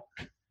pterodactyl.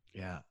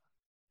 Yeah.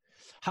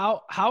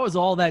 How has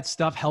all that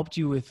stuff helped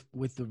you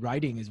with the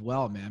writing as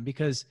well, man?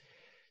 Because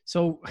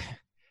you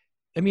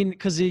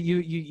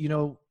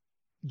know,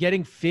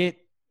 getting fit,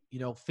 you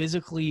know,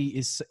 physically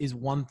is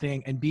one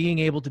thing, and being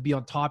able to be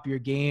on top of your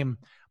game,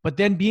 but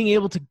then being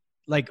able to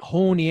like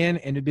hone in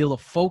and to be able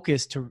to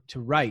focus to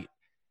write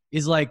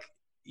is like,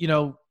 you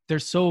know, they're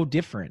so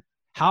different.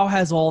 How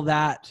has all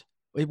that,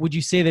 would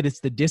you say that it's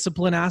the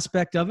discipline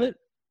aspect of it?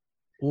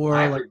 Or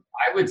I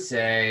would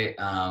say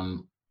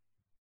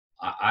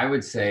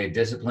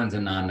discipline's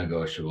a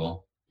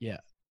non-negotiable. Yeah.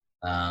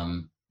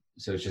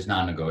 So it's just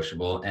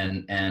non-negotiable.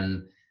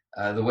 And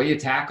the way you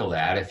tackle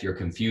that, if you're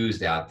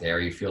confused out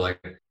there, you feel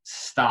like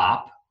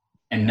stop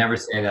and never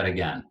say that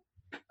again.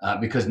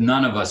 Because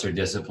none of us are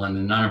disciplined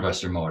and none of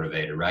us are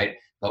motivated, right?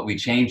 But we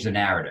changed the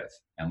narrative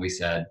and we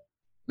said,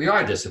 we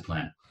are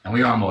disciplined and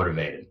we are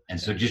motivated. And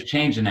so just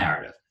change the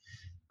narrative.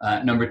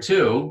 Number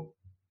two,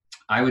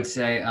 I would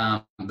say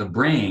the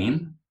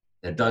brain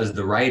that does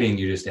the writing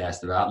you just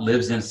asked about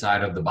lives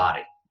inside of the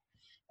body.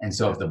 And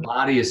so if the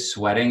body is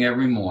sweating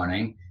every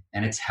morning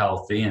and it's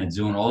healthy and it's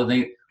doing all the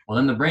things, well,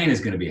 then the brain is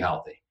going to be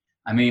healthy.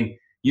 I mean,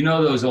 you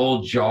know those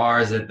old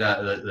jars that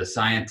the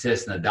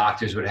scientists and the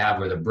doctors would have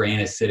where the brain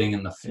is sitting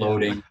in the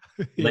floating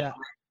liquid,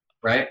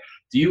 right?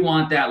 Do you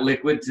want that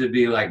liquid to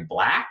be like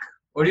black,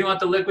 or do you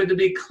want the liquid to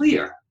be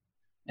clear?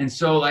 And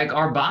so like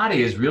our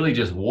body is really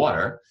just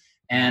water.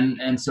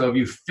 And so if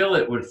you fill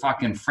it with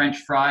fucking French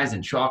fries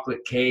and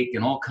chocolate cake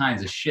and all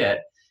kinds of shit,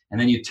 and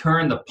then you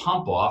turn the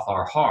pump off,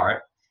 our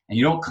heart, and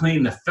you don't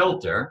clean the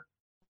filter,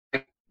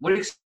 what do you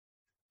expect?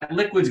 That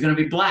liquid's going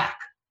to be black.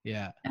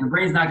 Yeah. And the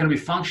brain's not going to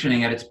be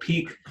functioning at its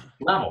peak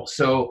level.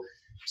 So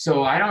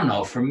I don't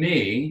know. For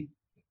me,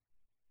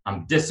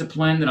 I'm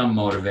disciplined and I'm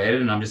motivated,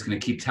 and I'm just going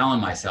to keep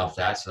telling myself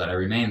that so that I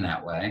remain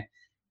that way.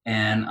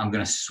 And I'm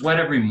going to sweat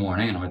every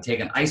morning, and I'm going to take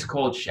an ice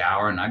cold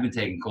shower. And I've been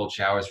taking cold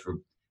showers for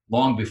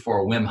long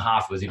before Wim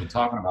Hof was even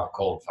talking about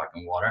cold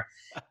fucking water.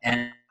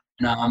 And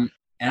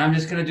I'm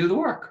just going to do the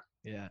work.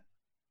 Yeah.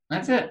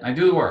 That's it. I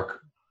do the work.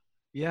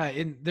 Yeah,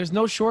 and there's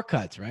no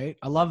shortcuts, right?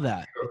 I love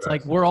that. It's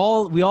like we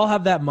all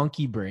have that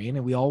monkey brain,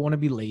 and we all want to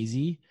be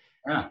lazy.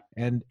 Yeah.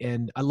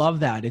 And I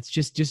love that. It's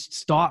just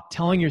stop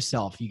telling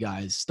yourself, you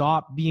guys,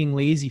 stop being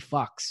lazy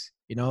fucks.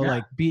 You know,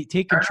 like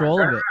take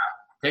control of it.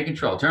 Take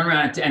control. Turn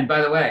around and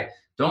by the way,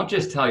 don't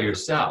just tell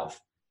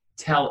yourself.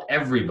 Tell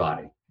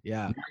everybody.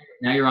 Yeah.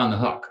 Now you're on the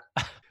hook.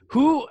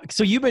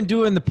 So you've been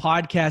doing the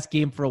podcast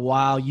game for a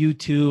while,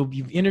 YouTube.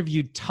 You've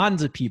interviewed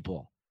tons of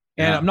people.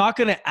 And I'm not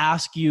going to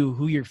ask you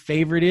who your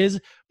favorite is,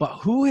 but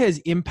who has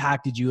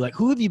impacted you? Like,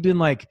 who have you been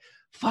like,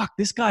 fuck,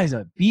 this guy's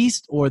a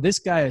beast, or this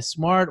guy is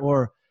smart,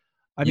 or,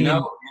 you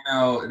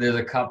know, there's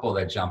a couple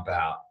that jump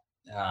out.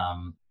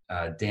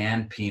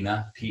 Dan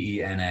Pena,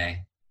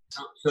 P-E-N-A.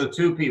 So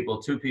two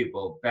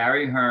people,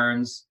 Barry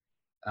Hearns,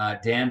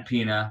 Dan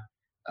Pena,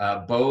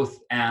 both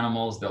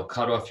animals. They'll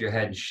cut off your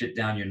head and shit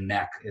down your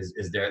neck.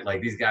 Is there,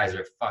 like, these guys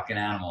are fucking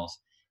animals.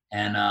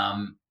 And,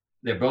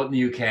 they're both in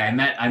the UK. I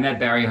met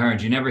Barry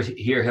Hearns. You never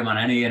hear him on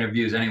any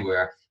interviews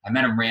anywhere. I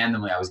met him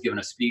randomly. I was giving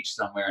a speech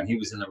somewhere, and he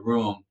was in the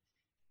room.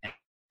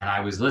 And I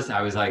was listening.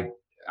 I was like,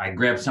 I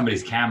grabbed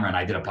somebody's camera and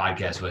I did a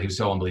podcast with him. He was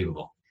so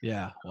unbelievable.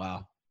 Yeah.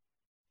 Wow.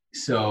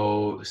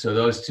 So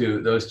those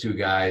two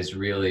guys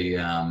really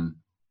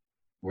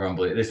were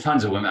unbelievable. There's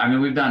tons of women. I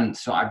mean,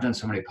 I've done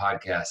so many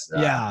podcasts.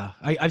 Yeah,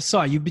 I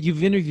saw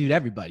you've interviewed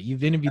everybody.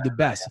 You've interviewed the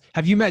best.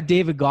 Have you met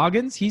David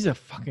Goggins? He's a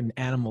fucking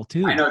animal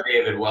too. I know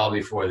David well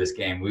before this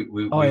game.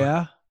 We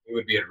we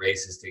would be at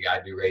races together.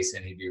 I'd be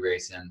racing, he'd be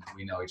racing.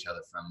 We know each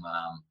other from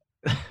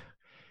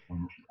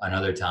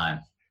another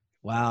time.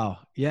 Wow.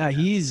 Yeah,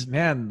 he's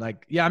I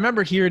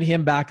remember hearing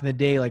him back in the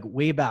day, like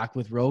way back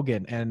with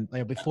Rogan, and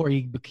like before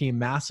he became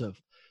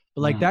massive.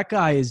 But like that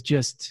guy is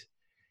just,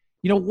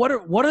 you know, what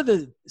are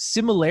the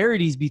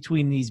similarities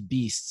between these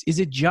beasts? Is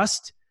it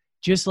just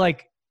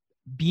like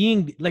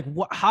being like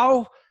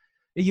how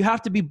you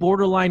have to be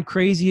borderline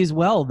crazy as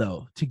well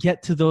though to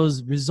get to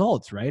those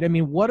results, right? I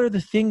mean, what are the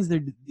things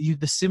the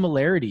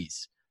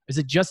similarities? Is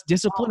it just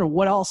discipline, or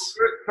what else?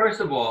 First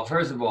of all,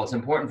 it's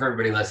important for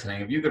everybody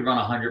listening. If you could run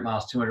 100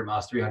 miles, 200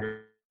 miles,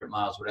 300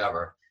 miles,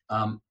 whatever,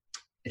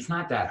 it's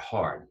not that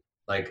hard.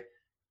 Like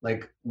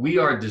we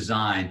are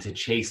designed to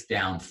chase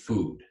down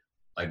food.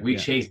 Like we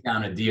chase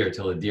down a deer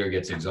till the deer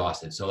gets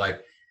exhausted. So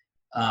like,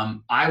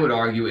 I would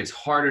argue it's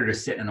harder to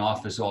sit in an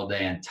office all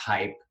day and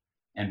type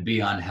and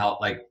be on health.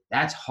 Like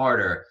that's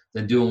harder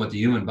than doing what the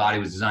human body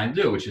was designed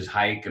to do, which is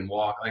hike and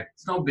walk. Like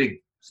it's no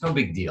big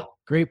deal.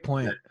 Great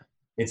point.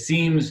 It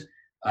seems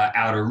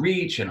out of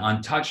reach and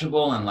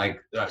untouchable and like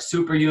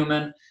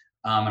superhuman.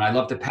 And I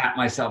love to pat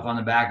myself on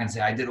the back and say,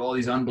 I did all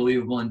these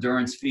unbelievable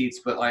endurance feats,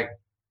 but like,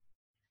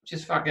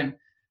 just fucking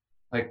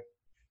like,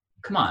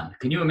 come on.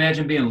 Can you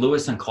imagine being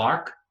Lewis and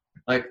Clark?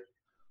 Like,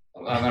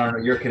 I don't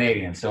know. You're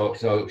Canadian, so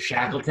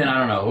Shackleton. I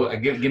don't know.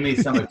 Give me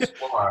some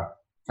explorer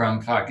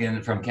from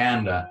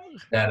Canada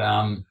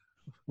that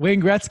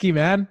Wayne Gretzky,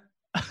 man.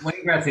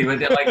 Wayne Gretzky, but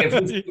like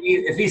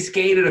if he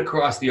skated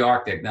across the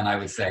Arctic, then I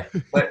would say.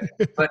 But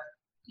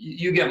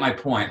you get my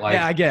point. Like,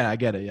 yeah, I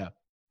get it. Yeah.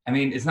 I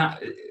mean, it's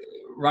not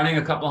running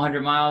a couple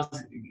hundred miles.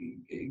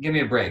 Give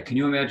me a break. Can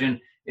you imagine?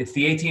 It's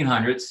the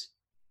 1800s.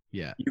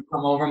 Yeah. You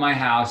come over my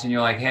house and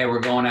you're like, hey, we're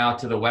going out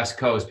to the West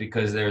Coast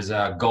because there's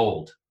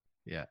gold.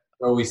 Yeah.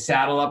 So we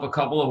saddle up a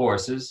couple of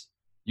horses.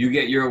 You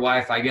get your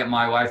wife, I get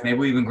my wife. Maybe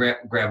we even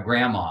grab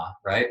grandma,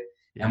 right?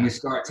 Yeah. And we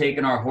start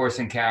taking our horse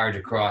and carriage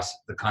across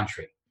the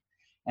country.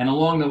 And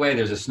along the way,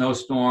 there's a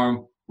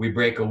snowstorm. We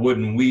break a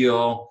wooden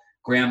wheel.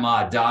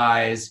 Grandma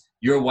dies.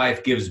 Your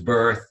wife gives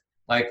birth.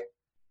 Like,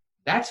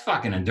 that's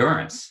fucking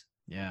endurance.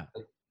 Yeah.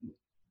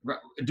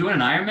 Doing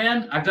an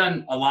Ironman, I've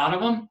done a lot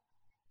of them.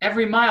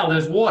 Every mile,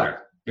 there's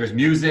water. There's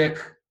music.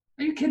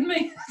 Are you kidding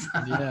me?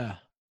 Yeah.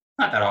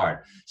 Not that hard.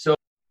 So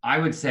I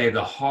would say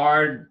the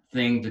hard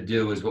thing to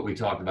do is what we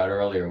talked about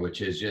earlier,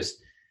 which is just,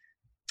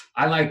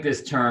 I like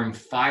this term,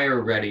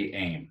 fire, ready,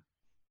 aim.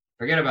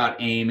 Forget about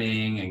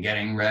aiming and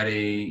getting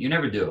ready. You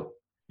never do.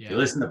 Yeah. You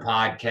listen to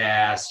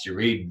podcasts, you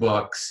read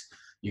books,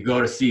 you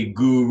go to see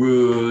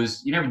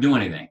gurus, you never do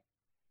anything,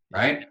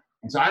 right?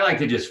 And so I like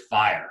to just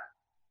fire.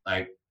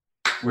 Like,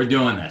 we're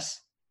doing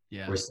this.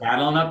 Yeah. We're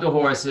saddling up the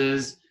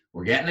horses,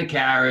 we're getting the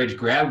carriage,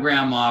 grab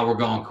grandma, we're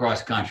going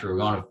cross country,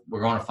 we're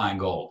going to find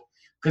gold.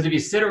 Because if you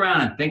sit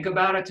around and think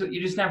about it, you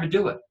just never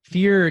do it.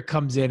 Fear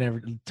comes in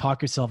and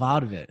talk yourself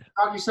out of it.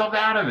 Talk yourself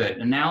out of it.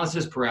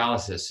 Analysis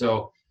paralysis.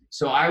 So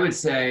I would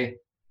say,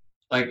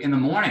 like in the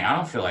morning, I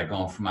don't feel like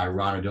going for my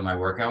run or doing my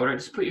workout. Whatever.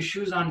 Just put your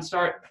shoes on and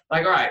start.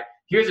 Like, all right,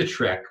 here's a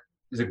trick.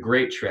 It's a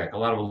great trick. A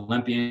lot of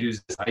Olympians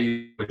use this,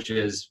 which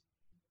is,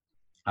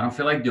 I don't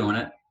feel like doing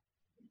it.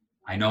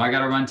 I know I got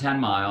to run 10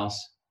 miles.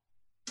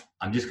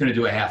 I'm just going to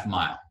do a half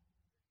mile.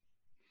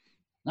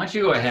 Once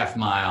you go a half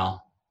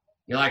mile,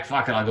 you're like,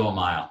 fuck it, I'll go a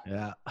mile.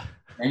 Yeah.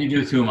 And you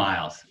do 2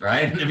 miles,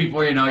 right? And then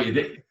before you know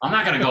it, I'm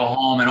not going to go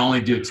home and only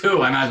do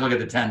 2. I might as well get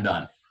the 10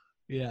 done.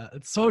 Yeah,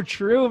 it's so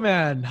true,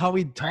 man. How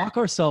we talk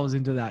ourselves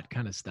into that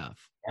kind of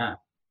stuff. Yeah.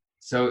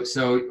 So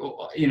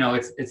you know,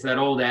 it's that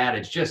old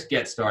adage, just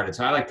get started.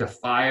 So I like to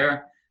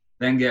fire,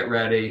 then get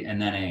ready,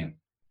 and then aim.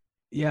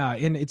 Yeah,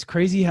 and it's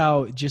crazy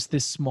how just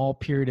this small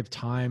period of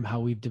time, how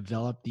we've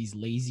developed this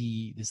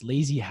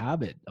lazy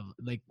habit of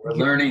like we're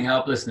learning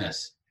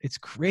helplessness. It's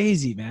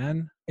crazy,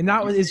 man. And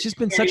that was it's just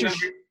been such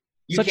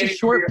a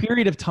short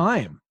period of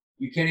time.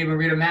 You can't even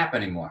read a map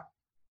anymore.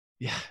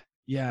 Yeah.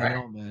 Yeah, right? I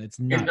know, man. It's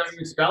nuts. You don't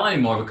even spell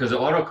anymore because of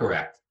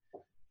autocorrect.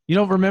 You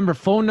don't remember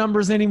phone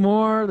numbers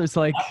anymore? There's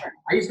like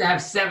I used to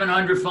have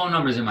 700 phone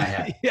numbers in my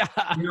head. Yeah.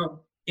 You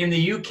know, in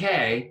the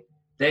UK,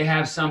 they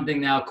have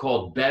something now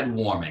called bed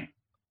warming.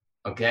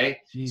 Okay?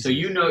 Jesus. So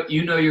you know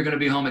you're going to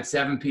be home at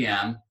 7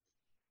 p.m.,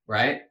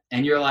 right?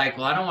 And you're like,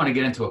 well, I don't want to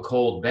get into a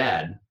cold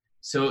bed.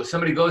 So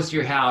somebody goes to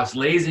your house,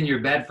 lays in your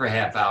bed for a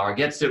half hour,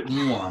 gets it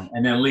warm,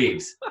 and then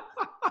leaves.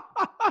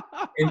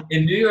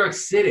 In New York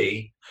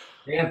City,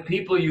 they have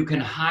people you can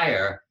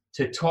hire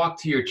to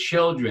talk to your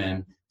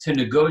children, to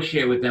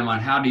negotiate with them on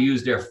how to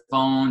use their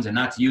phones and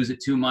not to use it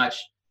too much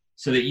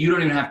so that you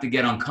don't even have to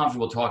get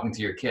uncomfortable talking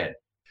to your kid.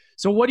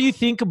 So what do you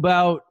think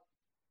about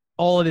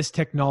all of this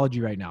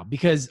technology right now?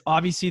 Because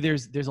obviously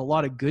there's a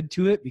lot of good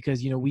to it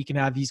because, you know, we can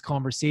have these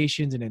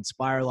conversations and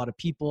inspire a lot of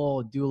people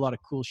and do a lot of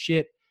cool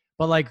shit.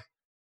 But like,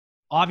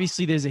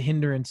 obviously there's a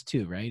hindrance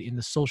too, right? In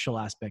the social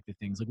aspect of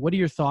things. Like, what are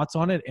your thoughts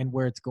on it and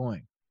where it's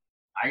going?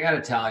 I got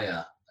to tell you,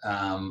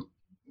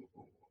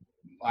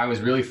 I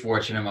was really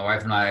fortunate. My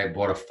wife and I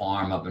bought a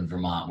farm up in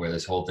Vermont where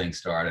this whole thing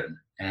started.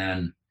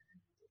 And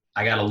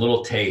I got a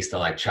little taste of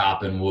like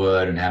chopping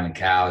wood and having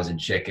cows and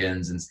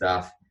chickens and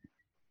stuff.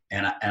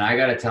 And I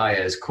got to tell you,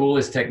 as cool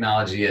as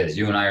technology is,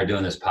 you and I are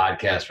doing this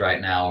podcast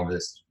right now over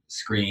this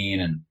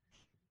screen. And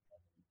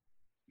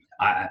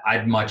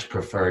I'd much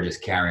prefer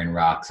just carrying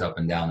rocks up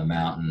and down the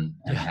mountain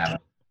and having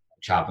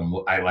chopping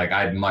wood.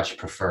 I'd much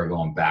prefer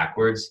going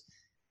backwards.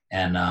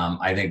 And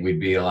I think we'd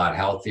be a lot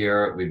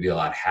healthier. We'd be a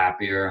lot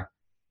happier.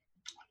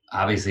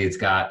 Obviously, it's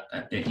got,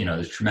 you know,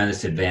 there's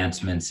tremendous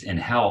advancements in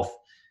health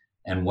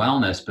and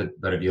wellness.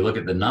 But if you look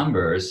at the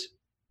numbers,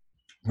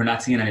 we're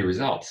not seeing any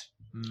results.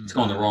 It's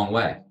going the wrong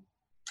way.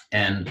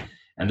 And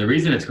the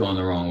reason it's going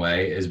the wrong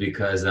way is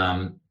because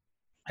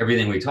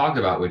everything we talked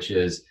about, which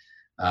is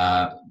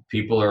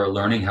people are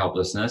learning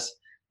helplessness.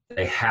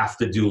 They have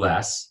to do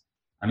less.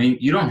 I mean,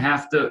 you don't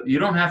have to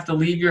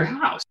leave your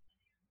house.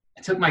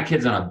 I took my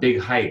kids on a big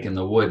hike in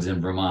the woods in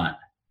Vermont,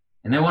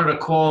 and they wanted to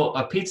call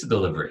a pizza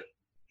delivery.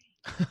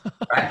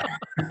 Right?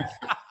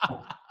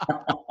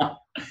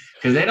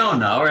 Because they don't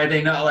know, right?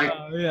 They know, like,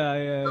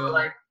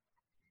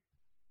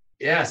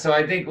 So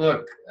I think,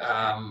 look,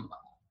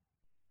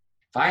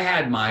 if I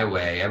had my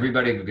way,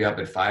 everybody would be up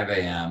at 5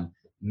 a.m.,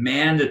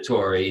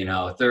 mandatory, you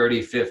know,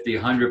 30, 50,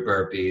 100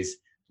 burpees.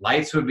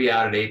 Lights would be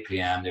out at 8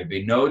 p.m. There'd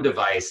be no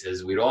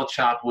devices. We'd all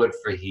chop wood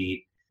for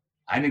heat.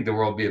 I think the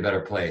world would be a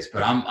better place,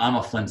 but I'm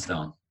a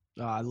Flintstone.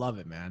 Oh, I love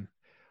it, man.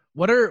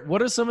 What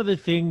are some of the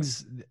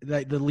things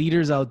that the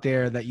leaders out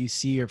there that you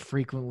see are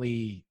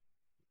frequently,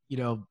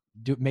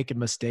 making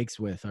mistakes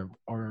with,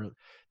 or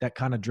that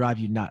kind of drive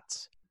you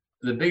nuts?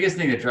 The biggest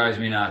thing that drives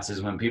me nuts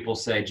is when people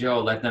say, Joe,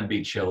 let them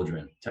be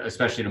children,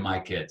 especially to my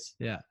kids.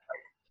 Yeah.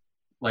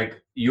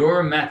 Like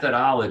your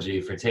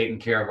methodology for taking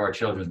care of our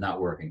children is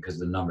not working because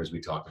of the numbers we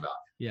talked about.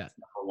 Yeah.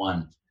 Number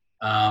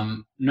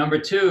one. Number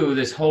two,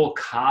 this whole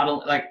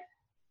coddle, like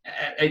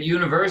at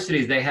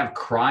universities, they have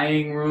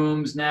crying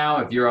rooms now.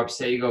 If you're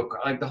upset, you go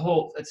like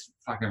it's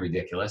fucking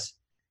ridiculous.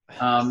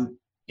 In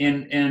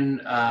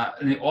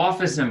the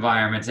office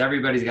environments,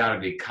 everybody's got to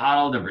be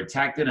coddled and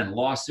protected, and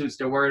lawsuits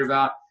they're worried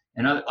about.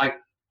 And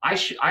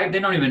they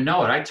don't even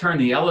know it. I turn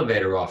the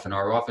elevator off in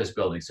our office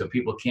building so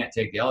people can't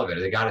take the elevator.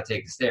 They got to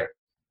take the stairs,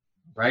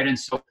 right? And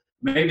so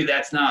maybe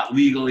that's not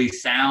legally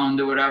sound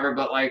or whatever,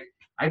 but like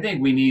I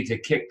think we need to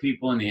kick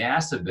people in the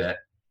ass a bit.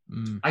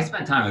 I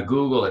spent time at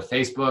Google, at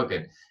Facebook,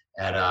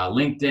 at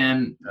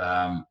LinkedIn,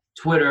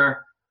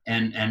 Twitter,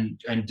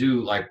 and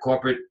do like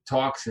corporate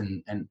talks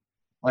and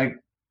like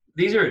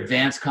these are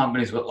advanced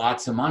companies with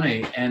lots of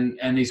money,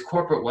 and these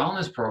corporate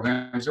wellness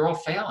programs are all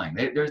failing.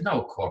 There's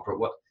no corporate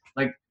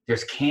like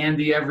there's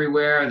candy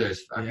everywhere.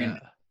 There's fucking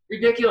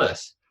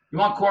ridiculous. You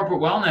want corporate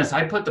wellness?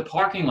 I put the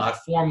parking lot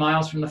 4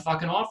 miles from the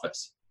fucking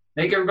office.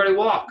 Make everybody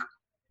walk.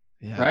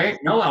 Yeah. Right?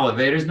 No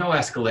elevators, no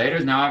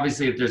escalators. Now,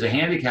 obviously, if there's a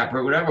handicap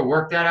or whatever,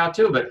 work that out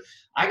too. But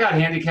I got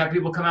handicapped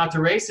people come out to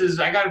races.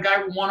 I got a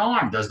guy with one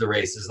arm does the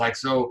races. Like,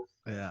 so,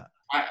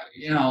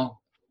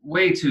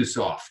 way too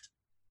soft.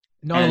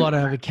 Not a lot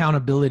of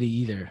accountability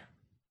either.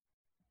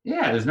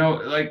 Yeah, there's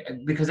no,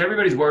 because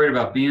everybody's worried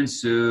about being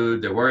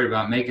sued. They're worried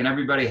about making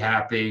everybody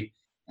happy.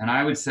 And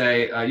I would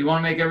say, you want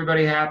to make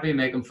everybody happy,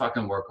 make them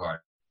fucking work hard.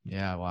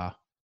 Yeah, wow.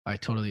 I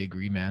totally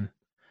agree, man.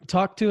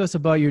 Talk to us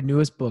about your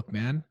newest book,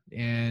 man,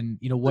 and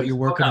what you're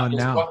working on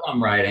now. This book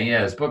I'm writing,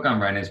 this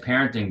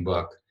parenting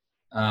book.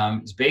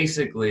 It's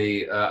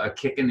basically a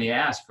kick in the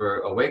ass for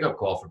a wake-up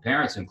call for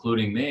parents,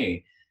 including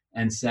me,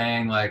 and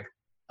saying like,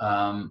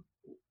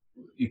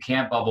 you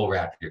can't bubble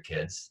wrap your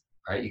kids,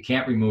 right? You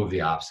can't remove the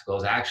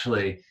obstacles.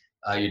 Actually,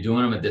 you're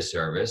doing them a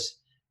disservice.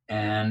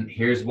 And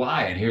here's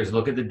why. And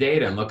look at the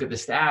data and look at the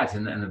stats.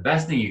 And the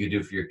best thing you could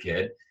do for your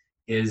kid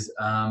is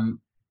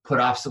put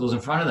obstacles in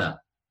front of them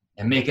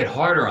and make it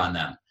harder on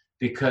them.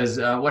 Because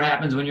what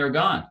happens when you're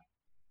gone?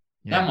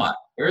 Yeah. Then what?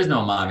 There is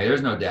no mommy.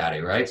 There's no daddy,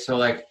 right? So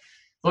like,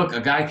 look,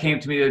 a guy came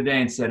to me the other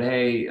day and said,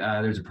 hey,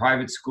 there's a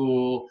private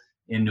school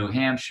in New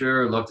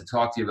Hampshire. I'd love to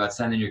talk to you about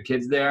sending your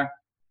kids there.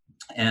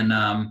 And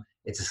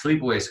it's a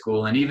sleepaway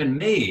school. And even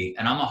me,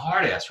 and I'm a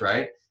hard ass,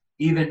 right?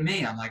 Even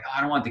me, I'm like, I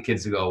don't want the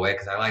kids to go away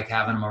because I like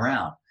having them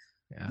around.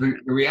 Yeah. The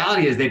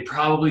reality is they'd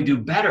probably do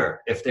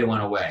better if they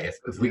went away,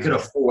 if we could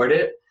afford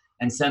it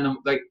and send them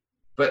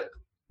but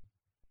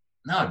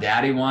no,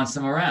 daddy wants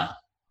them around,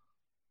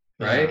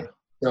 right?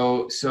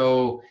 Yeah.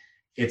 So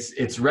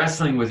it's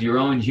wrestling with your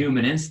own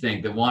human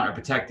instinct that want to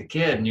protect the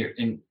kid,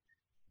 and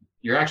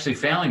you're actually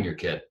failing your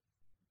kid.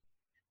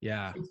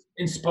 Yeah.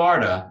 In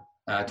Sparta,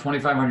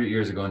 2,500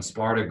 years ago in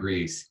Sparta,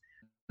 Greece,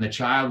 the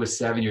child was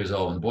 7 years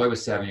old, and the boy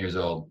was 7 years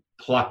old,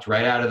 plucked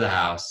right out of the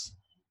house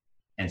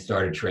and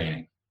started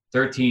training.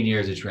 13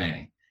 years of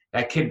training.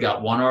 That kid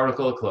got one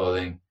article of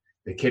clothing.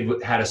 The kid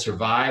had to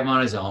survive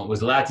on his own,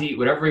 was allowed to eat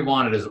whatever he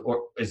wanted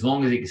as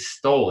long as he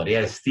stole it. He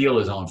had to steal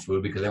his own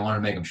food because they wanted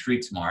to make him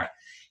street smart.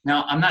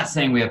 Now, I'm not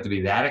saying we have to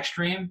be that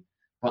extreme,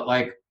 but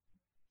like,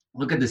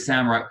 look at the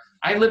samurai.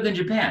 I lived in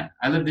Japan.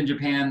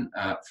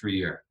 For a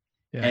year.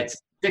 Yeah. At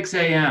 6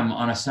 a.m.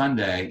 on a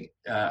Sunday,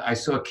 I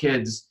saw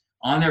kids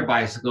on their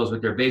bicycles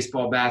with their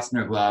baseball bats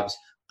and their gloves,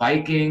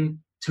 biking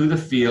to the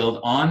field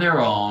on their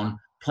own,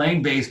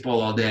 playing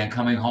baseball all day and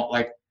coming home.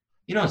 Like,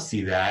 you don't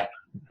see that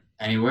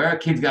anywhere.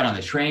 Kids got on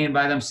the train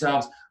by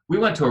themselves. We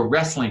went to a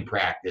wrestling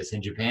practice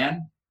in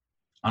Japan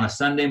on a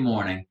Sunday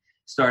morning,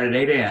 started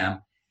at 8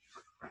 a.m.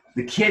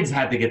 The kids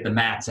had to get the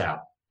mats out.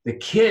 The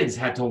kids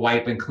had to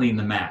wipe and clean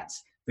the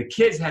mats. The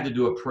kids had to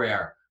do a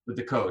prayer with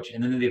the coach.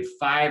 And then they did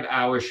 5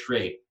 hours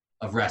straight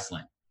of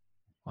wrestling.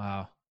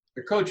 Wow.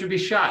 The coach would be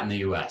shot in the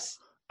U.S.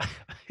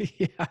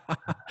 Yeah.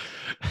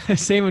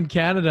 Same in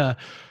Canada.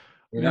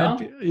 You know?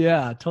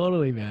 Yeah,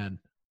 totally, man.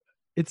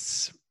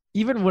 It's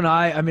even when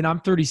I'm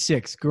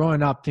 36.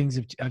 Growing up,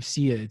 I've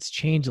seen it's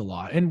changed a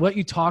lot. And what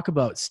you talk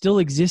about still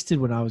existed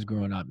when I was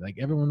growing up. Like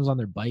everyone was on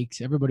their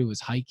bikes. Everybody was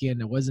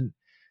hiking.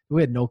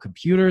 We had no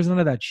computers, none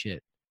of that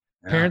shit.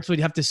 Yeah. Parents would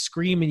have to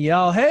scream and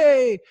yell,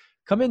 "Hey,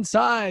 come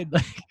inside!"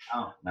 Like,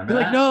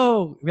 like,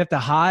 no, we have to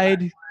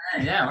hide.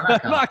 Yeah, we're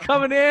not coming. Not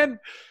coming in.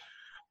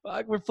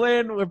 Like we're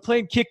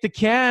playing kick the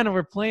can, or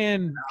we're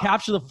playing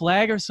capture the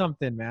flag or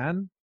something,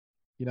 man.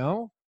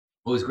 What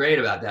was great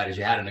about that is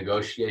you had to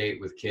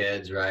negotiate with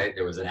kids, right?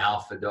 There was an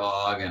alpha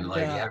dog, and you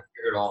have to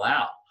figure it all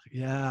out.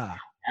 Yeah.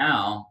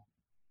 Now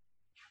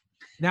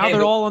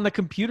they're all on the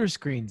computer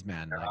screens,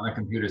 man. They're on the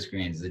computer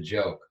screens. The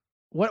joke.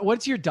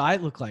 What's your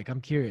diet look like?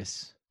 I'm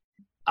curious.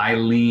 I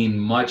lean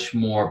much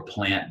more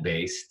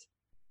plant-based.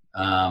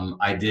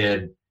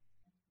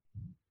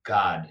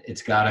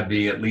 It's got to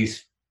be at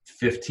least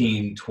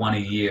 15,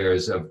 20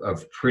 years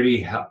of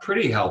pretty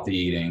healthy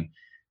eating,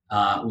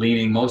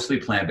 leaning mostly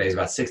plant-based,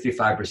 about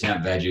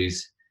 65%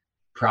 veggies,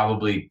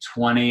 probably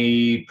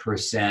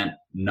 20%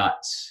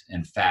 nuts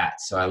and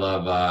fats. So I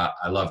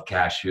love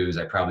cashews.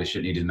 I probably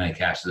shouldn't eat as many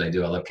cashews as I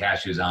do. I love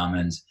cashews,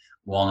 almonds,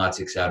 walnuts,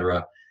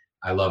 etc.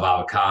 I love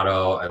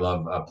avocado. I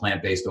love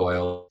plant-based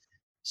oil,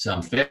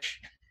 some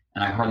fish,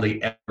 and I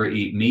hardly ever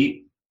eat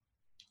meat.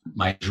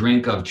 My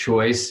drink of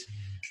choice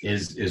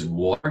is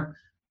water.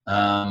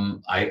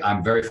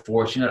 I'm very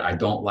fortunate. I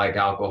don't like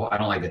alcohol. I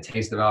don't like the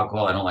taste of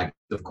alcohol. I don't like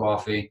the taste of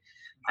coffee.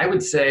 I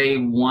would say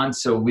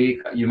once a week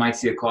you might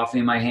see a coffee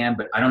in my hand,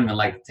 but I don't even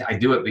like I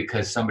do it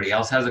because somebody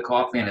else has a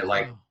coffee and it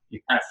like you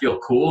kind of feel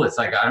cool. It's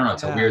like, I don't know,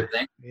 it's a weird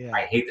thing. Yeah.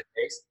 I hate the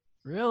taste.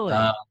 Really?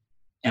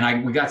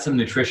 And we got some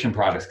nutrition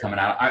products coming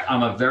out.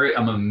 I'm a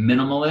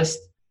minimalist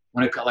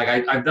when it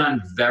I've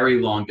done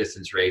very long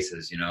distance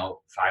races,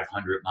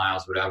 500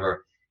 miles,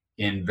 whatever,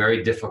 in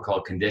very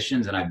difficult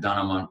conditions, and I've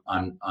done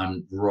them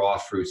on raw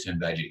fruits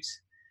and veggies.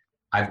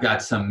 I've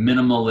got some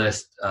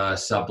minimalist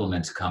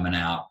supplements coming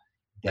out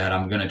that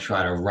I'm going to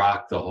try to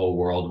rock the whole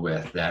world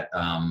with. That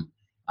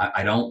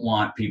I don't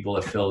want people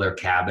to fill their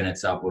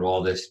cabinets up with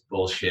all this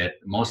bullshit.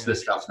 Most of the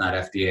stuff's not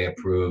FDA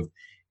approved.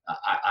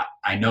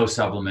 I know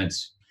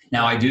supplements.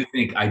 Now I do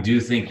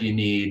think you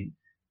need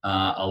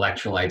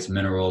electrolytes,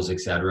 minerals,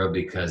 etc.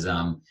 because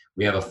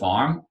we have a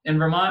farm in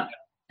Vermont.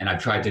 And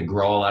I've tried to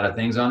grow a lot of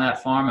things on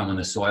that farm. And when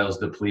the soil is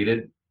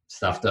depleted,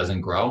 stuff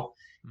doesn't grow.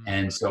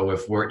 And so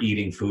if we're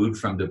eating food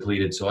from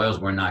depleted soils,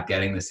 we're not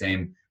getting the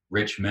same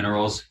rich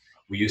minerals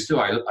we used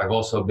to. I've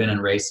also been in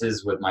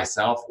races with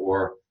myself,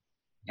 or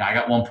I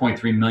got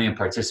 1.3 million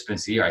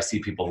participants a year. I see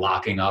people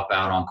locking up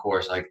out on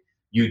course. Like,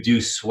 you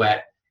do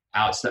sweat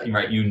out,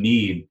 right? You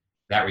need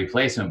that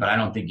replacement, but I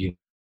don't think you need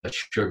a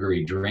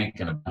sugary drink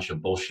and a bunch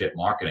of bullshit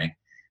marketing.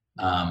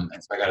 And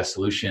so I got a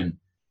solution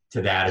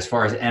to that. As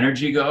far as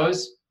energy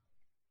goes,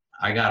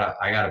 I got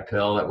a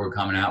pill that we're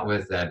coming out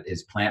with that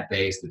is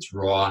plant-based. It's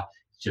raw.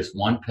 It's just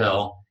one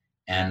pill,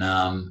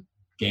 and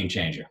game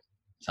changer.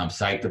 So I'm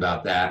psyched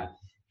about that.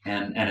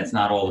 And it's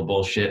not all the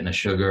bullshit and the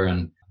sugar.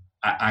 And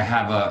I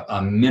have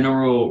a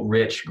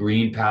mineral-rich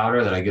green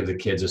powder that I give the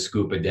kids a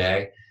scoop a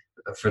day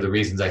for the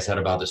reasons I said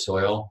about the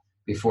soil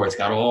before. It's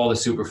got all the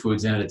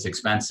superfoods in it. It's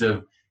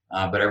expensive,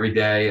 but every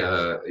day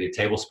a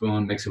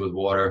tablespoon, mix it with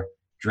water,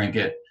 drink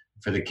it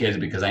for the kids,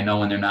 because I know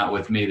when they're not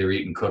with me, they're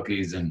eating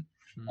cookies and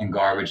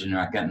garbage and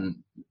they're not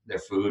getting their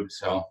food.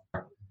 So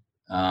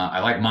I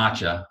like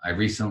matcha.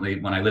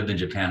 When I lived in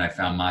Japan, I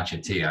found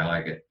matcha tea. I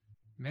like it.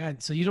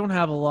 Man, so you don't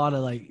have a lot of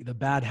like the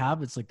bad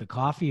habits, like the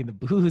coffee and the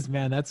booze,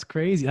 man. That's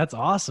crazy. That's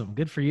awesome.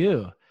 Good for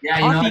you.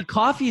 Yeah,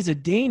 coffee is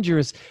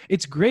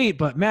it's great,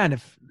 but man,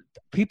 if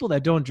people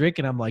that don't drink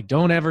it, I'm like,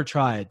 don't ever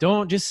try it.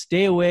 Just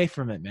stay away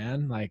from it,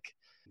 man. Like,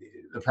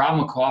 the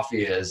problem with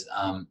coffee is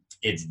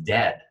it's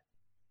dead.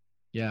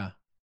 Yeah.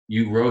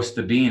 You roast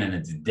the bean and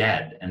it's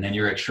dead, and then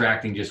you're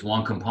extracting just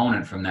one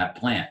component from that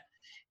plant.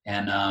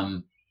 And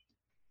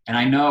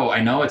I know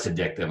it's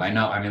addictive.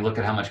 I mean, look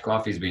at how much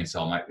coffee is being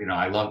sold.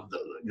 I love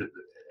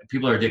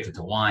people are addicted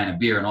to wine and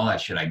beer and all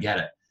that shit. I get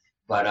it.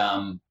 But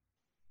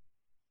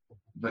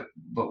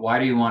why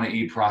do you want to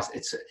eat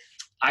processed?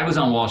 I was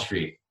on Wall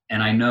Street,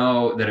 and I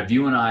know that if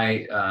you and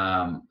I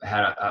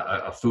had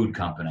a food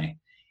company,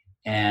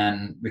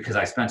 and because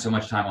I spent so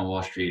much time on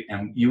Wall Street,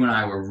 and you and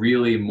I were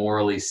really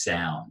morally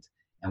sound,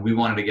 and we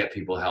wanted to get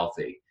people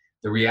healthy,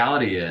 the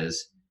reality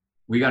is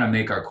we got to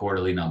make our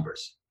quarterly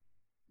numbers.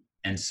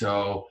 And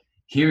so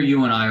here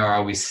you and I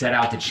are, we set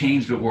out to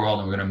change the world,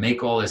 and we're going to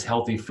make all this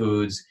healthy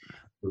foods.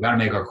 We've got to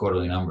make our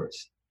quarterly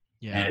numbers.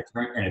 Yeah.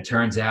 And it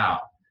turns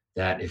out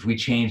that if we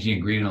change the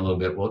ingredient a little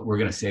bit, we're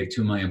going to save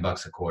 $2 million a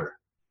quarter.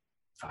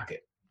 Fuck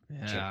it.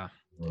 Yeah.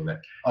 A little bit.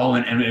 Oh,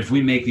 and if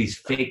we make these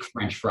fake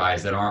French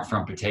fries that aren't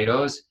from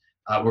potatoes,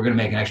 we're going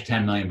to make an extra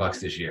 $10 million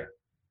this year.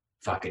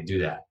 Fuck it. Do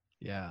that.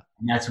 Yeah.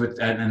 And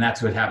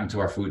that's what happened to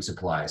our food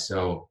supply.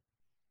 So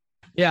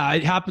yeah,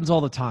 it happens all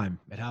the time.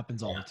 It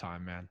happens all the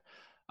time, man.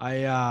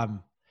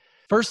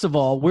 First of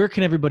all, where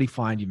can everybody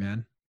find you,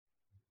 man?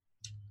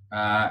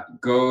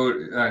 Go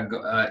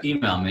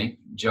email me,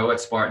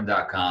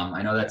 joe@spartan.com.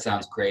 I know that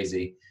sounds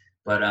crazy,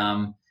 but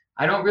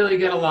I don't really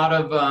get a lot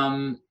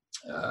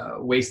of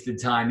wasted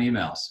time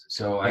emails.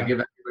 So I give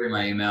everybody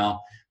my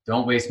email.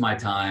 Don't waste my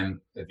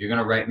time. If you're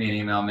going to write me an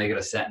email, make it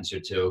a sentence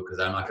or two, because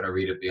I'm not going to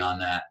read it beyond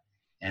that.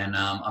 And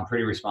I'm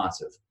pretty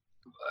responsive.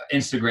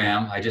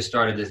 Instagram, I just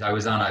started this. I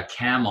was on a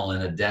camel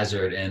in a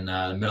desert in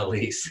the Middle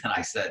East, and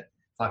I said,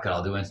 fuck it,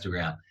 I'll do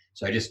Instagram.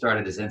 So I just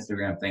started this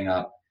Instagram thing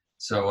up.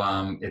 So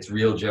it's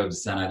Real Joe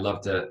DeSena. I'd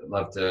love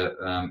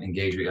to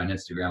engage with you on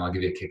Instagram. I'll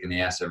give you a kick in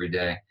the ass every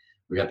day.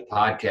 We got the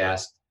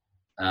podcast,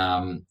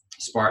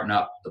 Spartan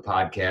Up, the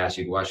podcast.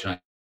 You can watch it on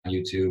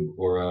YouTube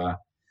or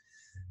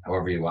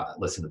however you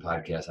listen to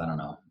podcasts. I don't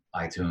know,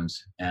 iTunes.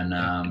 And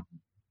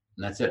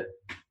that's it.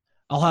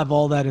 I'll have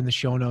all that in the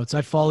show notes.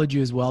 I followed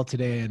you as well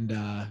today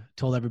and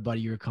told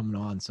everybody you were coming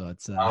on. So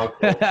it's cool.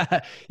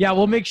 Yeah,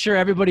 we'll make sure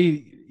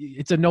everybody,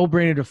 it's a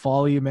no-brainer to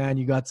follow you, man.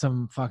 You got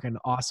some fucking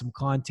awesome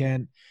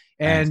content.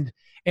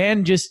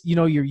 And just, you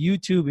know, your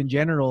YouTube in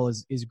general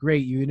is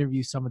great. You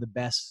interview some of the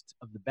best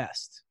of the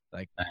best.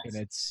 Like, and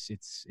it's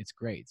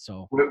great.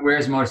 So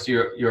where's most of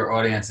your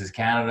audience? Is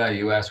Canada,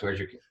 US? Where's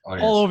your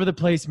audience? All over the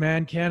place,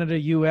 man. Canada,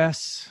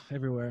 US,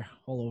 everywhere,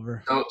 all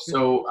over.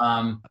 So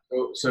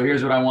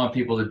here's what I want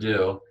people to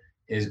do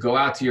is go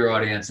out to your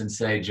audience and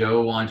say,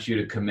 Joe wants you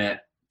to commit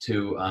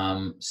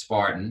to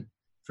Spartan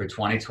for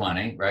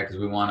 2020, right?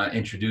 Because we want to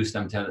introduce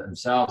them to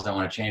themselves. I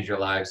want to change their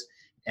lives.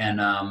 And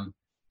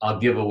I'll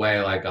give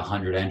away like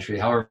 100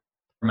 entries, however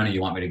many you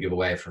want me to give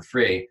away for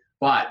free.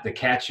 But the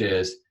catch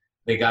is,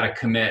 they got to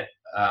commit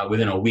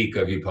within a week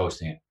of you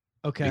posting it.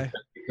 Okay.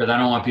 Because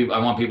I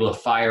want people to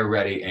fire,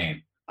 ready,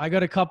 aim. I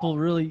got a couple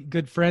really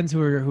good friends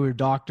who are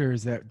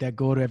doctors that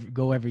go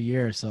every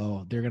year,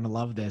 so they're gonna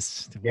love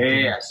this.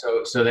 Yeah.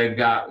 So they've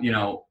got, you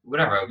know,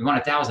 whatever. You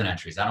want 1,000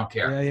 entries? I don't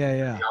care.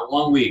 Yeah. You got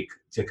 1 week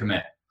to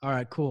commit. All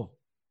right, cool.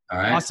 All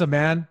right. Awesome,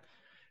 man.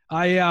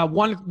 I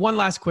one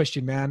last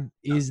question, man,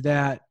 is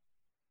that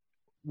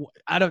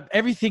out of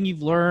everything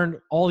you've learned,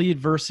 all the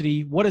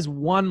adversity, what is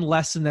one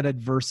lesson that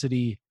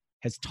adversity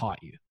has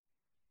taught you?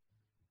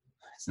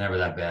 It's never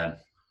that bad.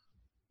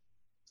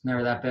 It's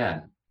never that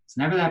bad. It's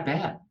never that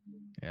bad.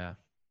 Yeah.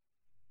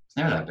 It's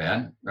never that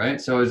bad, right?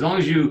 So as long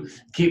as you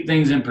keep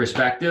things in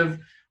perspective,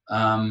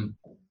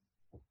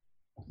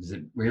 is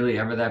it really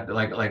ever that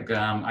like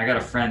I got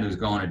a friend who's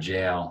going to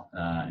jail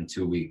in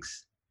 2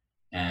 weeks,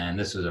 and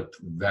this was a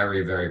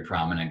very, very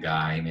prominent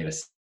guy. He made a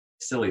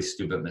silly,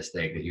 stupid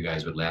mistake that you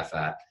guys would laugh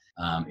at.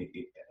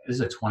 This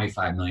is a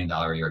 $25 million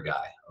a year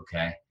guy,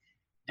 okay?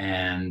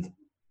 And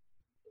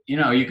you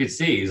know, you could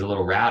see he's a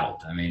little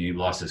rattled. I mean, he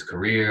lost his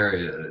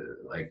career,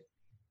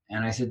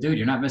 and I said, dude,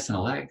 you're not missing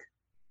a leg,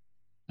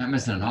 not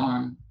missing an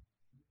arm.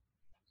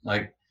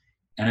 And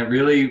it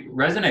really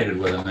resonated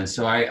with him. And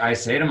so I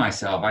say to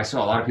myself, I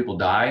saw a lot of people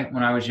die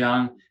when I was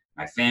young.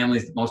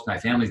 Most of my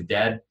family's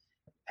dead.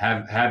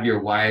 Have your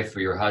wife or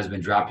your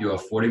husband drop you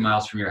off 40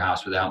 miles from your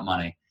house without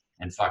money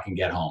and fucking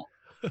get home.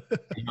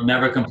 You'll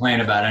never complain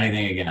about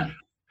anything again.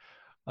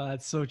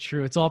 That's so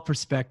true. It's all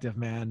perspective,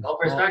 man. All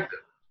perspective.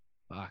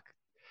 Fuck.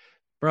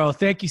 Bro,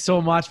 thank you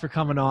so much for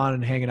coming on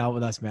and hanging out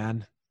with us,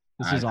 man.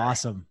 This was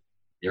awesome.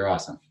 You're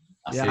awesome.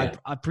 I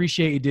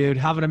appreciate you, dude.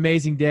 Have an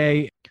amazing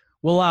day.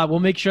 We'll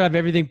make sure I have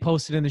everything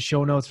posted in the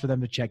show notes for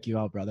them to check you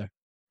out, brother.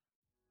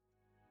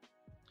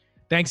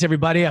 Thanks,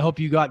 everybody. I hope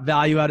you got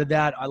value out of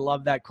that. I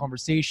love that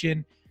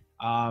conversation.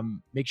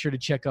 Make sure to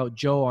check out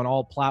Joe on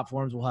all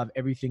platforms. We'll have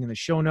everything in the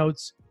show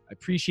notes. I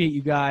appreciate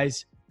you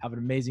guys. Have an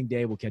amazing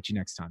day. We'll catch you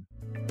next time.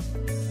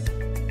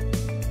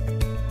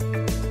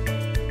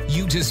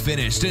 You just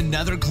finished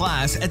another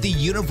class at the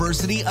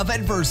University of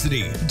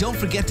Adversity. Don't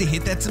forget to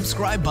hit that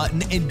subscribe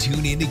button and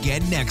tune in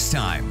again next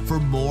time for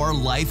more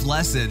life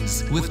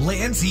lessons with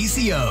Lance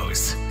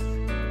ECOs.